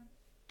positive,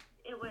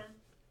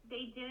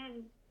 they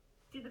didn't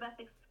do the best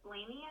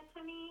explaining it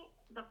to me.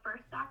 The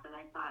first doctor that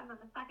I saw, and then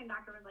the second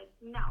doctor was like,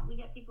 no, we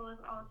get people this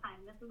all the time.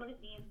 This is what it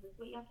means. This is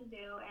what you have to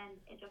do. And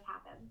it just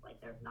happens.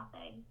 Like, there's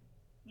nothing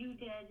you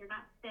did. You're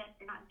not sick.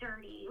 You're not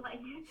dirty.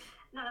 Like,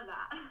 none of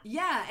that.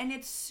 Yeah, and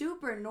it's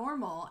super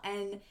normal.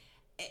 And,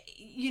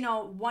 you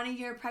know, one of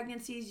your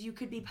pregnancies you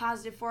could be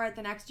positive for it,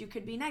 the next you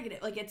could be negative.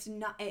 Like, it's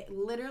not, it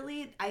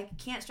literally, I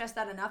can't stress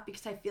that enough,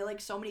 because I feel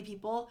like so many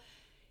people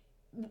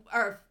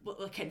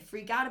can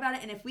freak out about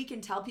it. And if we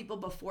can tell people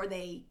before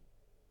they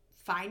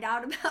find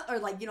out about, or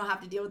like, you know,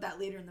 have to deal with that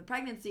later in the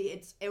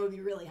pregnancy, it would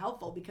be really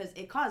helpful, because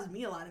it caused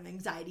me a lot of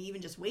anxiety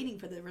even just waiting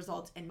for the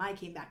results, and mine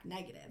came back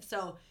negative.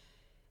 So,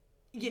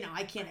 you know,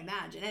 I can't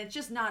imagine. And it's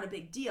just not a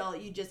big deal.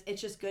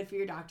 It's just good for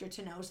your doctor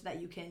to know, so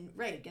that you can,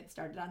 get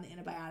started on the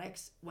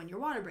antibiotics when your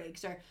water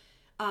breaks. Or,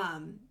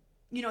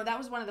 you know, that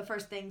was one of the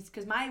first things,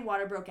 because my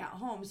water broke at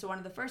home. So one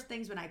of the first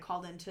things when I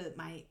called into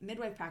my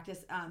midwife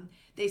practice,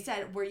 they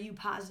said, were you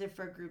positive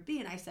for Group B?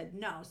 And I said,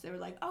 no. So they were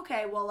like,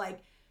 okay, well, like,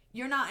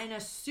 you're not in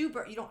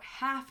you don't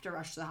have to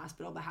rush to the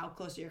hospital, but how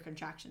close are your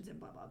contractions and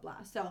blah, blah,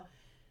 blah. So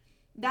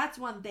that's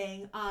one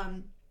thing.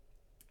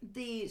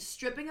 The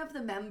stripping of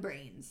the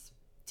membranes.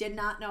 Did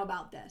not know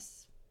about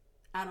this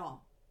at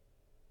all.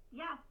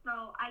 Yeah,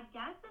 so I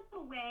guess it's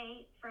a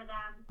way for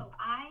them. So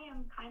I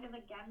am kind of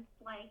against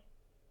like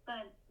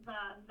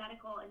the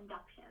medical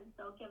induction.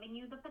 So giving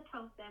you the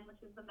Pitocin, which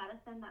is the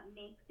medicine that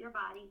makes your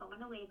body go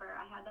into labor.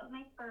 I had that with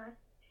my first,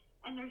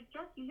 and you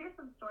hear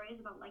some stories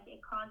about like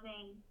it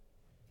causing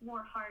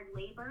more hard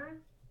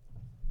labors.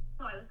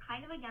 So I was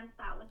kind of against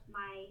that with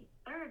my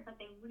third, but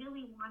they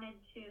really wanted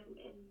to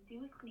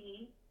induce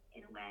me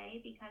in a way,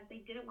 because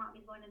they didn't want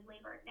me going into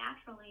labor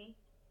naturally,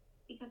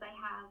 because I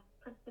have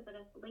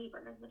precipitous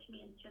labors, which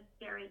means just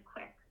very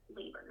quick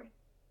labors.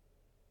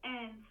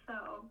 And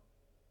so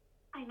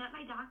I met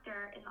my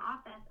doctor in the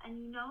office,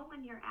 and you know,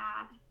 when you're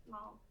at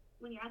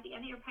the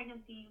end of your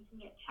pregnancy, you can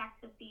get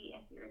checked to see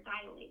if you're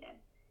dilated.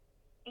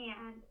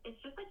 And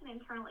it's just like an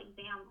internal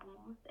exam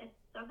almost. It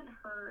doesn't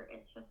hurt.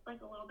 It's just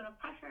like a little bit of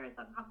pressure. It's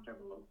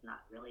uncomfortable. It's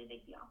not really a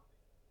big deal.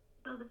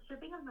 So the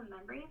stripping of the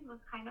membranes was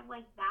kind of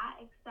like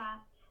that,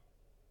 except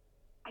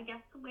I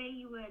guess the way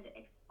you would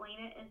explain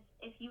it is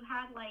if you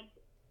had like,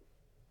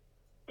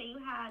 say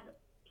you had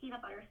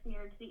peanut butter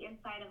smeared to the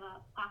inside of a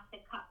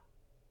plastic cup,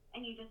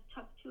 and you just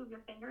took two of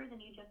your fingers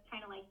and you just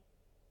kind of like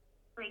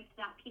scraped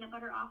that peanut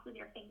butter off with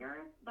your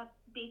fingers. That's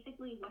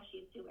basically what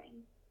she's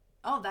doing.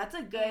 Oh, that's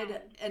a good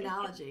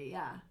analogy.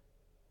 Yeah.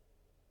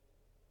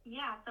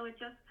 Yeah, so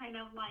it just kind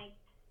of like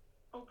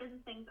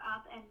opens things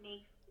up and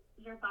makes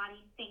your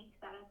body think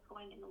that it's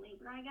going into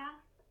labor, I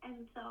guess.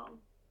 And so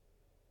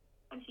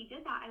when she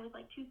did that, I was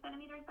like 2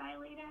 centimeters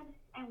dilated,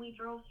 and we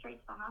drove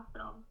straight to the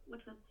hospital,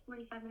 which was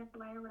 45 minutes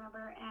away or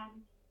whatever.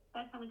 And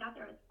by the time we got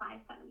there, it was 5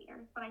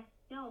 centimeters, but I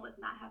still was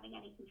not having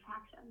any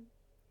contractions.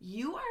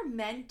 You are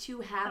meant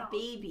to have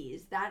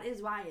babies. That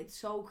is why it's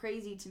so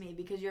crazy to me,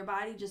 because your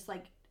body just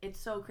like, it's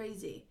so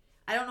crazy.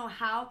 I don't know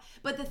how,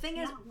 but the thing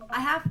is,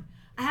 I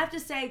have to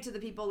say to the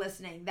people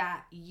listening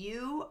that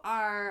you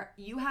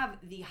have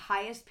the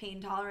highest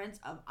pain tolerance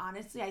of,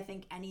 honestly, I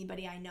think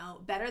anybody I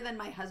know, better than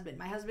my husband.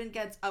 My husband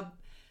gets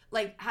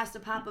has to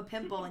pop a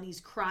pimple and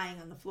he's crying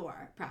on the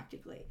floor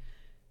practically.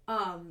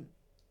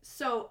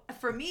 So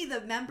for me, the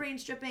membrane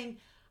stripping,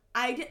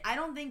 I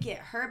don't think it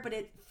hurt, but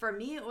for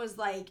me it was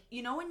like,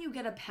 you know, when you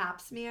get a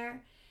pap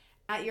smear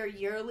at your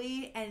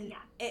yearly, and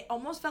it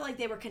almost felt like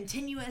they were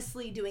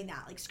continuously doing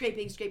that, like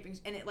scraping,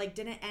 and it like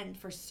didn't end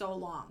for so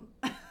long.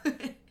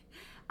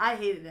 I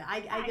hated it.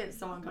 I get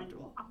so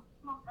uncomfortable.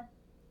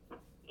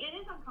 It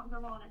is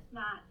uncomfortable, and it's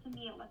not, to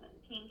me it wasn't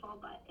painful,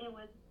 but it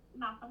was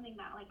not something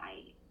that like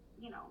I,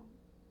 you know,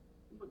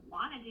 would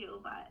want to do.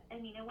 But I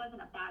mean, it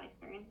wasn't a bad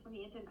experience for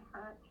me. It didn't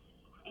hurt,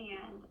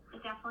 and it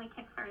definitely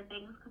kickstarted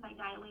things, because I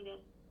dilated,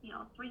 you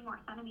know, 3 more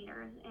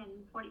centimeters in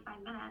 45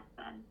 minutes,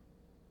 and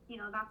you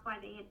know, that's why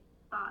they had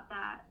thought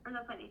that, or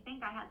that's why they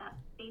think I had that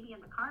baby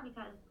in the car,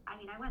 because, I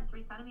mean, I went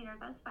 3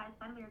 centimeters, I was 5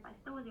 centimeters, I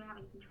still wasn't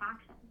having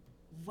contractions.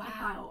 I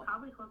thought it was Wow.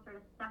 probably closer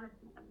to 7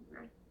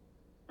 centimeters.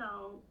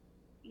 So,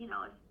 you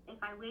know, if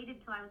I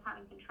waited till I was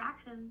having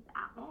contractions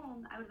at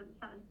home, I would have been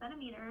 7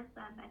 centimeters,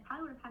 then I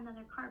probably would have had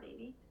another car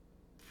baby.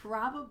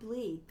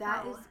 Probably.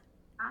 That So, is.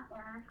 not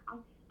there. I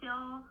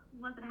still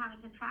wasn't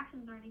having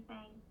contractions or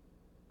anything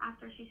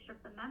after she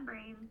stripped the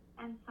membrane,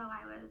 and so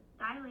I was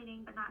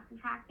dilating but not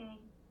contracting.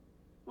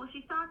 Well,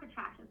 she saw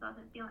contractions, so I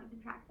wasn't feeling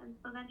contractions.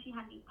 So then she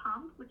had me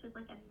pumped, which is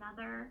like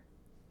another,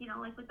 you know,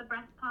 like with the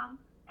breast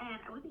pump, and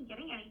I wasn't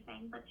getting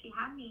anything, but she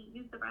had me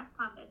use the breast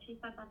pump, and she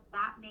said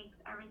that makes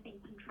everything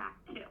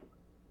contract too.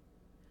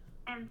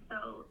 And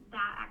so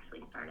that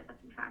actually started the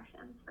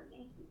contractions for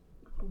me.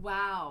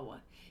 Wow.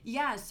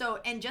 Yeah, so,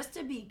 and just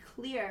to be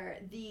clear,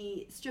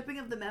 the stripping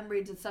of the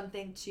membranes is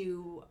something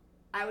to,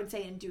 I would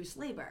say, induce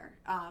labor.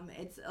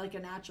 It's like a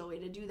natural way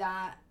to do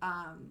that.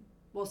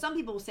 Well, some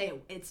people say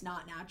it's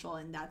not natural,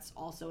 and that's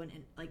also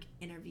like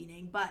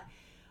intervening, but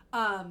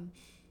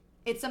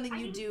it's something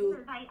you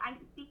do.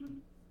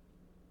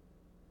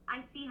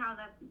 I see how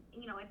that's,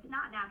 you know, it's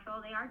not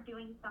natural. They are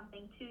doing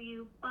something to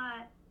you,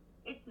 but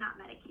it's not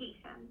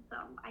medication. So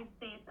I'd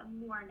say it's a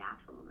more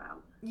natural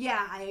route.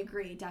 Yeah, I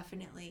agree,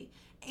 definitely.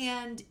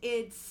 And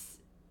it's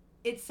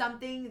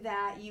something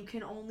that you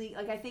can only,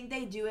 like, I think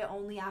they do it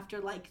only after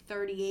like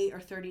 38 or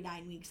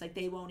 39 weeks. Like,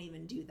 they won't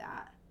even do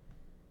that.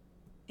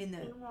 They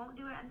won't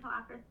do it until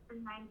after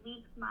 39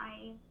 weeks.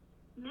 My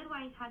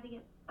midwife had to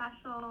get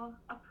special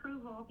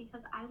approval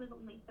because I was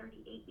only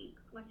 38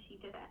 weeks when she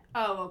did it.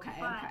 Oh, okay,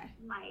 but okay.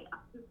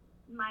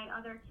 my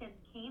other kids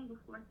came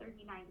before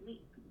 39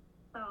 weeks.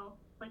 So,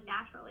 like,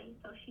 naturally.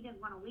 So she didn't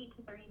want to wait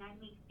to 39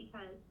 weeks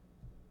because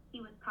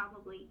he was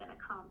probably going to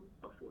come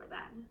before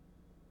then.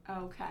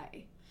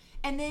 Okay.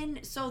 And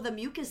then, so the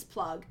mucus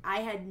plug,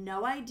 I had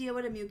no idea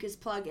what a mucus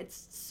plug,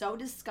 it's so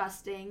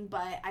disgusting,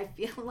 but I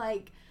feel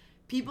like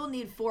people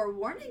need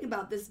forewarning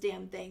about this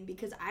damn thing,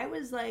 because I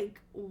was like,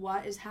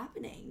 what is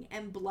happening?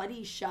 And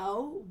bloody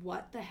show,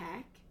 what the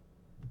heck?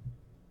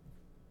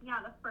 Yeah,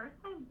 the first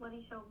time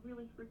bloody show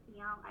really freaked me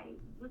out. I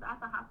was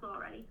at the hospital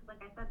already, because,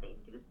 like I said, they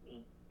induced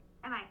me.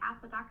 And I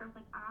asked the doctor, I was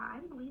like,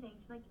 I'm bleeding.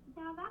 She's like,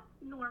 yeah, that's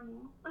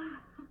normal.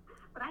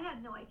 But I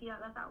had no idea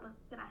that was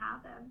going to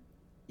happen.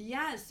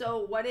 Yeah,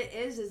 so what it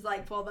is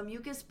like, well, the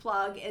mucus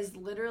plug is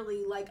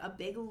literally like a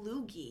big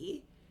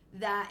loogie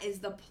that is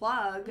the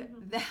plug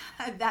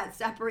that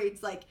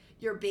separates, like,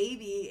 your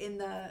baby in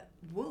the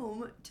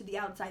womb to the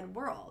outside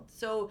world.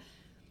 So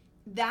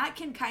that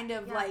can kind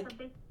of, like...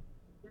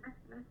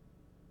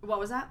 What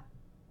was that?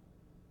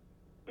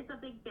 It's a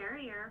big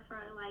barrier for,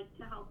 like,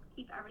 to help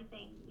keep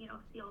everything, you know,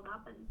 sealed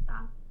up and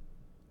stuff.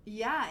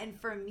 Yeah, and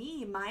for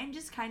me, mine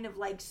just kind of,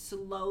 like,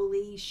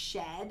 slowly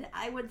shed,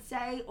 I would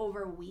say,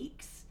 over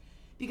weeks.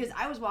 Because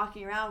I was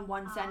walking around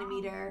 1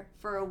 centimeter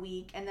for a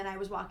week, and then I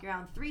was walking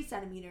around 3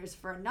 centimeters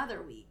for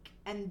another week.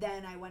 And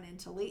then I went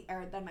into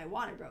then my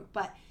water broke.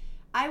 But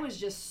I was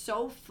just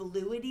so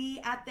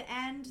fluidy at the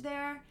end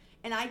there.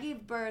 And I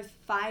gave birth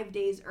 5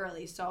 days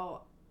early.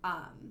 So,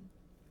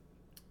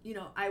 you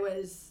know, I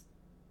was,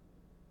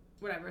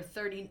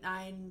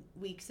 39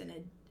 weeks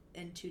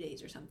in 2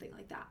 days or something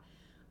like that.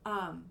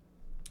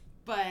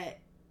 But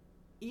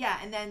yeah,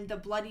 and then the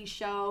bloody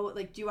show,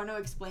 like, do you want to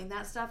explain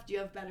that stuff? Do you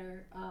have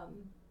better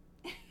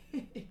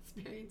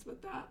experience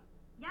with that?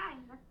 Yeah,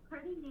 it's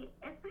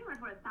pretty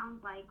much what it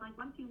sounds like. Like,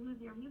 once you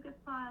lose your mucus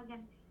plug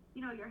and,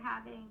 you know, you're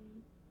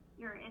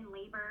in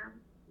labor,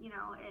 you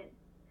know,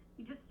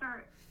 you just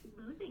start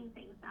losing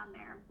things down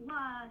there,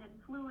 blood and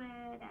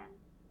fluid, and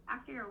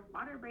after your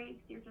water breaks,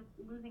 you're just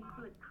losing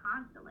fluid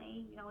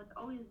constantly. You know, it's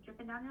always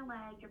dripping down your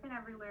leg, dripping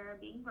everywhere,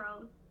 being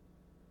gross.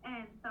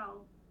 And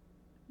so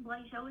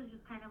bloody show is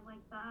just kind of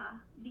like the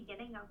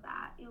beginning of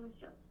that. It was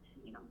just,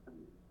 you know,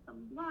 some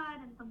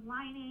blood and some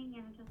lining,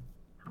 and it just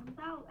comes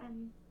out,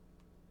 and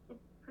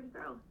it's pretty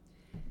gross.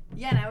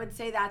 Yeah, and I would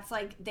say that's,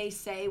 like, they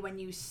say when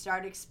you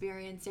start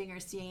experiencing or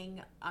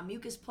seeing a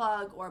mucus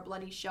plug or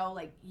bloody show,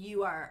 like,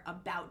 you are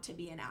about to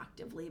be in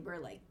active labor,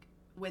 like,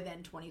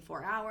 within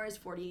 24 hours,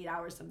 48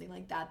 hours, something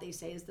like that, they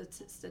say is the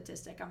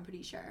statistic, I'm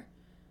pretty sure.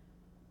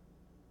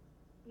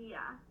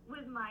 Yeah,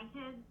 with my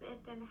kids,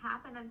 it didn't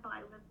happen until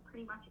I was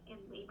pretty much in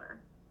labor.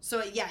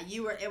 So, yeah,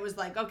 it was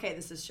like, okay,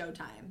 this is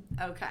showtime.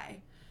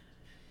 Okay.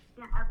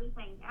 Yeah,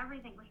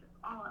 everything was just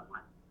all at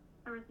once.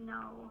 There was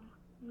no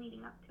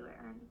leading up to it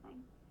or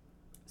anything.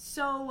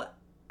 So,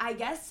 I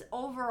guess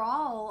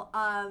overall,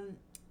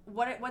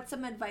 what's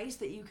some advice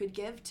that you could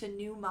give to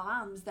new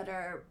moms that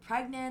are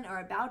pregnant or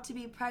about to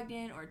be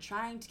pregnant or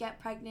trying to get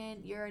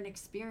pregnant? You're an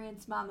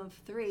experienced mom of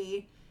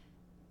 3.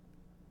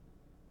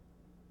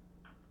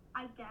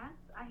 I guess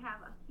I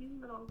have a few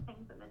little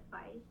things of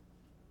advice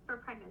for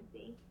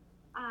pregnancy.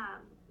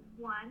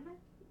 One,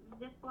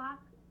 Ziploc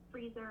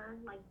freezer,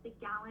 like the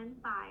gallon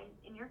size,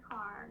 in your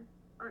car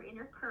or in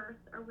your purse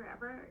or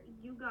wherever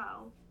you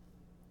go.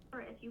 Or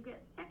if you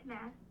get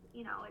sickness,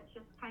 you know, it's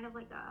just kind of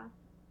like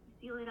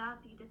seal it up,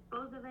 you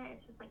dispose of it.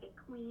 It's just like a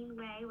clean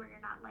way where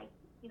you're not like,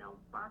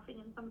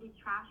 barfing in somebody's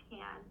trash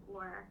can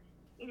or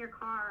in your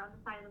car on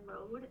the side of the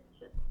road. It's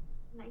just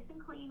a nice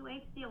and clean way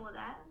to deal with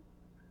it.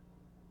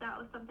 That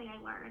was something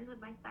I learned with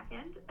my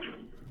second.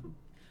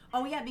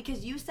 Oh yeah,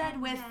 because you said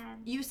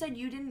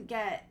you didn't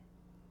get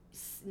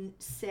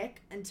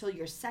sick until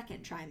your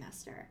second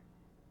trimester,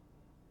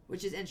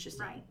 which is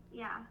interesting. Right.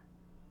 Yeah.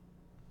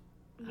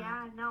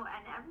 Yeah, no,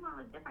 and everyone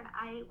was different.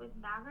 With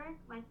Maverick,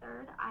 my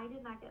third, I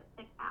did not get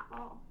sick at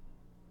all.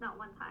 Not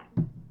one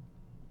time.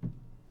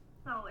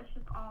 So it's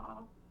just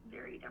all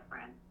very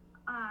different.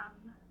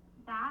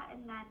 That,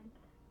 and then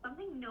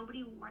something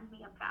nobody warned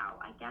me about.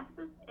 I guess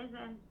this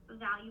isn't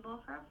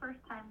valuable for a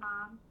first-time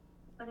mom,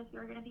 but if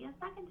you're going to be a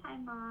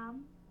second-time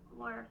mom,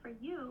 or for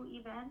you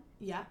even,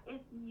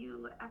 if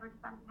you ever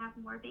decide to have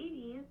more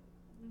babies,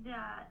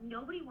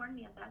 nobody warned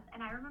me of this.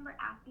 And I remember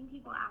asking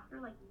people after,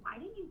 like, why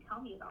didn't you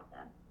tell me about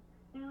this?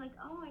 And they're like,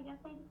 oh, I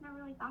guess I just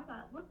never really thought about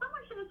it. Well,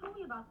 someone should have told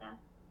me about this.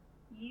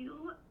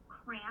 You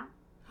cramp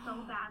so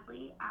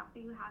badly after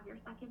you have your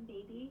second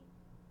baby,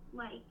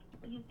 like,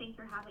 you think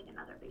you're having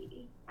another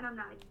baby. And I'm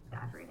not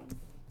exaggerating.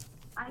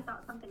 I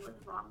thought something was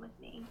wrong with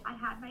me. I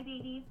had my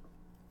baby,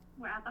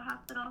 we're at the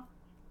hospital,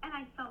 and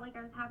I felt like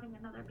I was having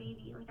another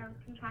baby. Like, I was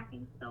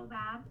contracting so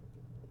bad,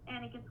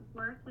 and it gets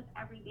worse with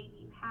every baby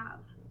you have.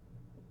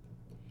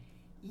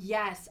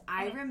 Yes,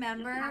 I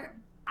remember.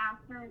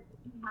 After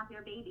you have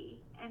your baby,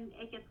 and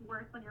it gets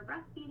worse when you're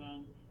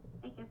breastfeeding.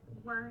 It gets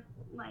worse,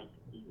 like,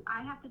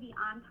 I have to be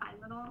on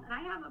Tylenol, and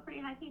I have a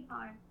pretty high pain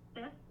tolerance.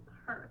 This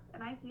hurts,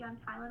 and I have to be on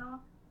Tylenol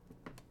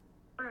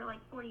for like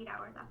 48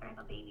 hours after I have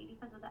a baby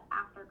because of the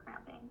after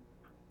cramping.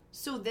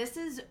 So this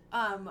is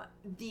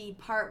the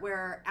part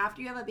where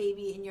after you have a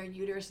baby and your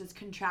uterus is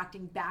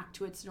contracting back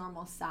to its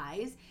normal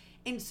size.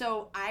 And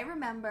so I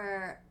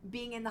remember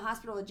being in the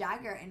hospital with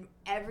Jagger, and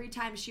every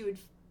time she would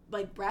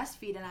like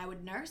breastfeed and I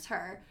would nurse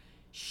her,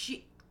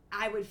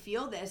 I would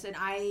feel this, and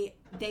I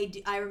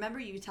remember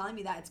you telling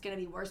me that it's going to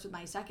be worse with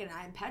my second, and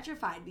I'm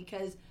petrified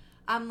because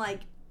I'm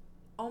like,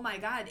 oh my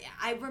God.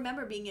 I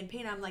remember being in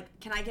pain. I'm like,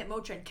 can I get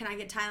Motrin? Can I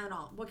get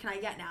Tylenol? What can I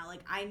get now? Like,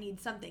 I need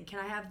something. Can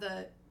I have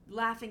the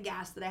laughing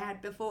gas that I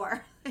had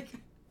before?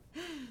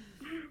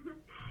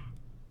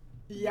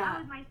 Yeah. That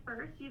was my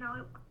first, it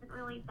wasn't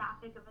really that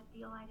big of a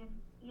deal. I didn't,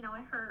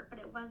 it hurt, but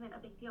it wasn't a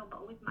big deal.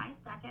 But with my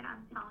second,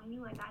 I'm telling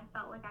you, like, I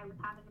felt like I was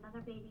having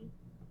another baby.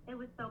 It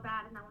was so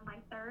bad. And then with my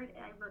third,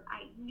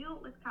 I knew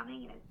it was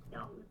coming, and it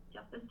still was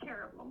just as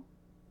terrible.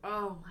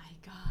 Oh my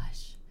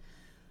gosh.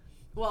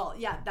 Well,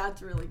 yeah,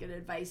 that's really good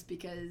advice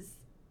because,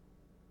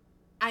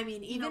 I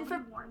mean, even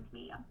Nobody warned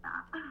me of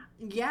that.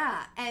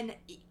 Yeah, and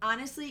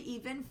honestly,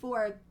 even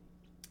for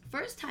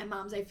first-time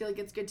moms, I feel like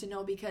it's good to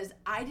know because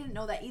I didn't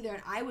know that either,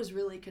 and I was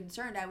really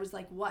concerned. I was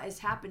like, what is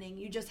happening?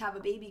 You just have a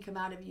baby come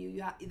out of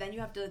you. Then you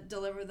have to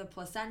deliver the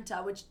placenta,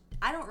 which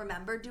I don't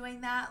remember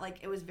doing that. Like,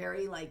 it was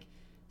very, like,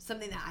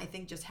 something that I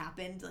think just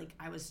happened. Like,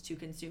 I was too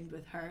consumed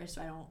with her,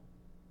 so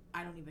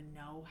I don't even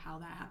know how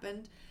that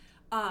happened.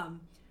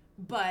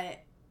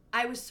 But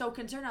I was so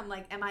concerned. I'm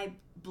like, am I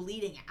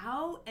bleeding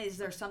out? Is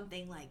there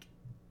something, like,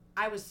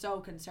 I was so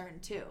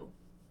concerned too.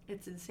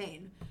 It's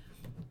insane.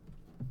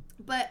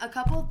 But a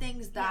couple of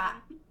things that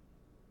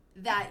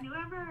Did you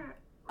ever?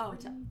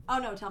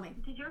 No, tell me.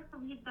 Did you ever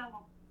read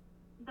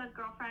the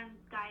Girlfriend's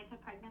Guide to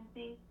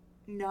Pregnancy?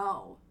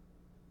 No.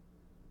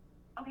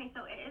 Okay,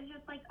 so it is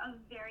just like a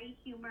very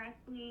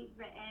humorously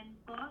written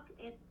book.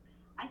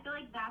 I feel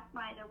like that's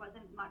why there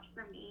wasn't much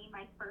for me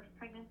my first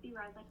pregnancy,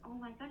 where I was like, oh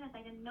my goodness,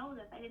 I didn't know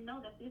this,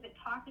 because it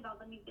talked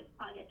about the mucus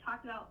plug, it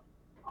talked about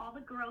all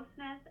the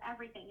grossness,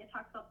 everything. It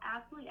talks about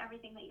absolutely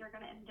everything that you're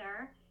going to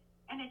endure.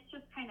 And it's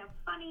just kind of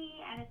funny,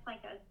 and it's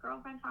like a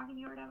girlfriend talking to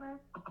you or whatever.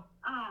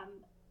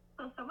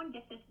 So someone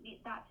gifted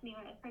that to me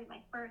when I was pregnant,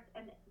 my first,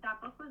 and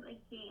that book was a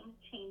game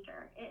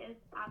changer. It is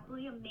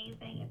absolutely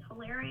amazing. It's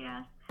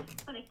hilarious,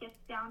 but it gets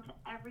down to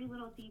every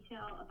little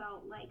detail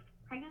about, like,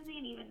 pregnancy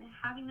and even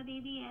having the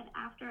baby and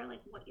after,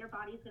 like, what your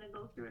body's going to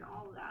go through and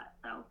all of that.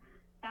 So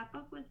that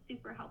book was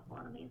super helpful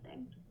and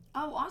amazing.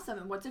 Oh, awesome.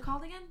 And what's it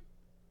called again?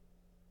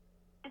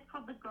 It's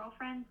called The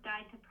Girlfriend's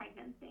Guide to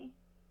Pregnancy.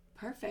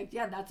 Perfect.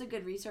 Yeah, that's a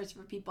good resource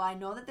for people. I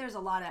know that there's a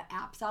lot of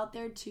apps out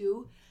there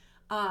too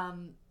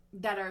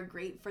that are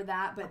great for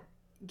that, but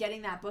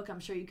getting that book, I'm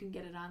sure you can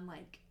get it on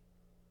like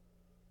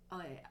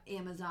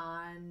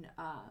Amazon,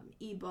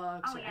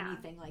 ebooks, or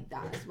anything like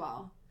that as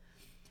well.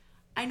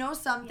 I know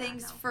some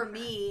things for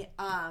me,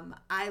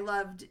 I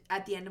loved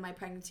at the end of my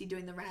pregnancy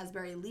doing the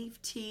raspberry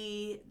leaf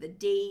tea, the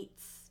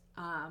dates,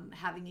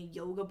 having a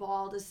yoga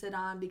ball to sit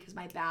on because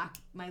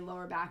my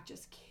lower back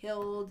just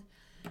killed.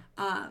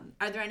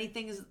 Are there any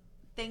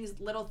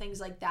little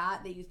things like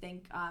that you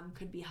think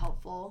could be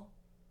helpful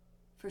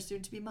for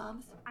soon-to-be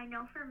moms? I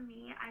know for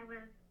me, I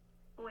was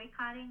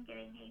boycotting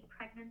getting a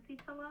pregnancy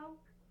pillow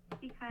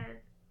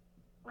because,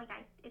 like,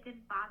 it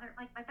didn't bother,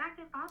 like, my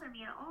back didn't bother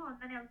me at all. And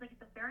then I was like at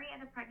the very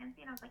end of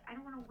pregnancy, and I was like, I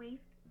don't want to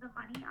waste the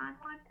money on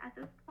one at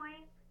this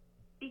point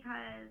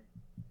because,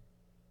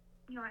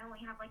 I only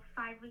have like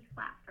 5 weeks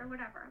left or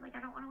whatever. Like, I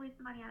don't want to waste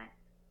the money on it.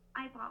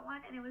 I bought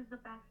one, and it was the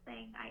best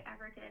thing I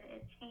ever did.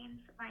 It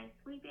changed my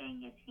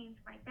sleeping. It changed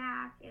my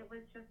back. It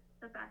was just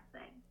the best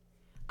thing.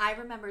 I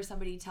remember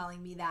somebody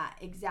telling me that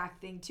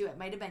exact thing too. It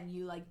might have been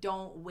you, like,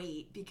 don't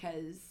wait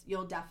because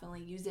you'll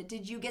definitely use it.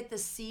 Did you get the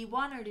C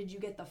one or did you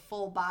get the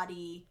full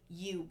body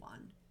U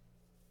one?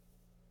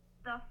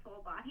 The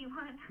full body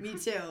one. Me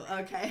too.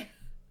 Okay.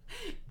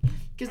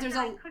 Because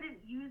I couldn't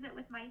use it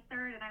with my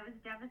third, and I was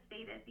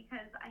devastated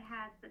because I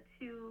had the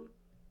two.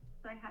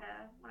 So I had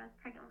when I was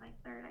pregnant with my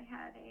third, I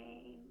had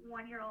a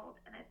 1-year-old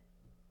and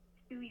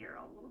a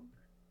 2-year-old.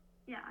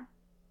 Yeah.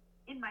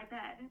 In my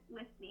bed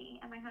with me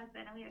and my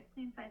husband, and we had a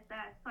queen size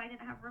bed, so I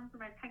didn't have room for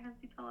my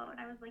pregnancy pillow, and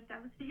I was like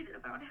devastated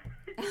about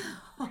it.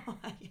 Oh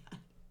my God.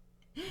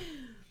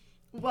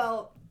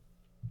 Well,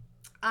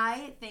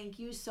 I thank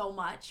you so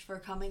much for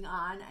coming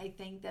on. I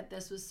think that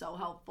this was so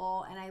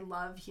helpful, and I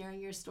love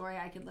hearing your story.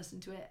 I could listen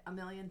to it a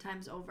million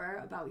times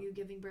over about you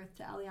giving birth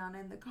to Eliana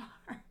in the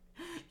car.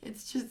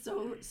 It's just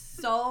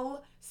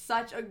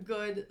such a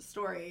good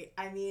story.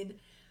 I mean,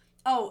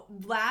 oh,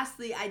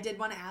 lastly, I did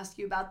want to ask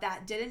you about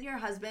that. Didn't your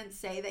husband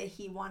say that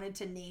he wanted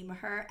to name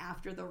her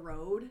after the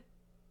road?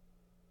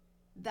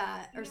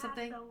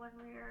 Something? So when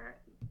we're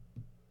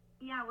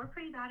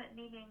pretty bad at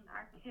naming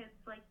our kids.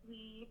 Like,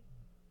 we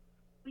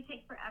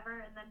take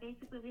forever, and then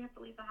basically we have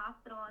to leave the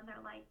hospital, and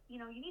they're like, you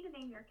need to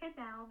name your kid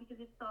now because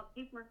you still have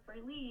paperwork for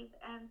leave.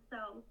 And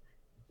so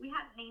we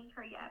hadn't named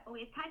her yet, but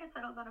we had kind of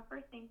settled on a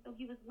first name. So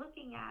he was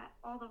looking at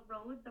all the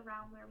roads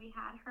around where we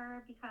had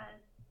her because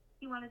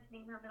he wanted to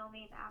name her middle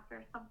name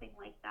after something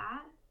like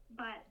that.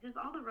 But just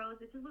all the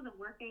roads, it just wasn't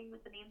working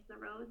with the names of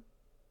the roads.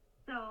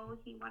 So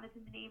he wanted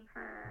to name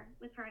her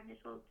with her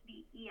initials to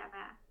be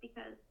EMS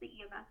because the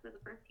EMS were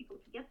the first people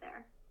to get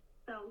there.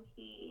 So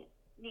he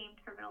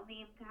named her middle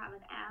name to have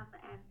an M,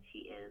 and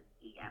she is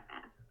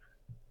EMS.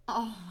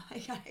 Oh my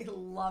God, I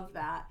love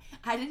that.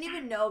 I didn't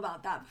even know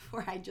about that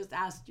before I just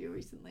asked you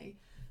recently.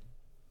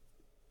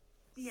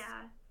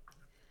 Yeah.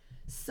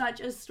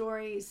 Such a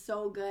story,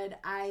 so good.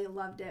 I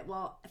loved it.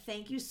 Well,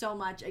 thank you so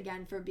much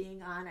again for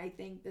being on. I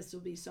think this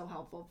will be so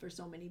helpful for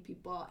so many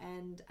people,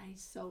 and I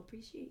so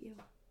appreciate you.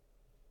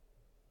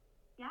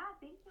 Yeah,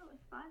 thank you. It was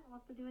fun. We'll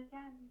have to do it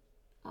again.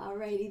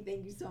 Alrighty,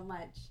 thank you so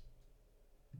much.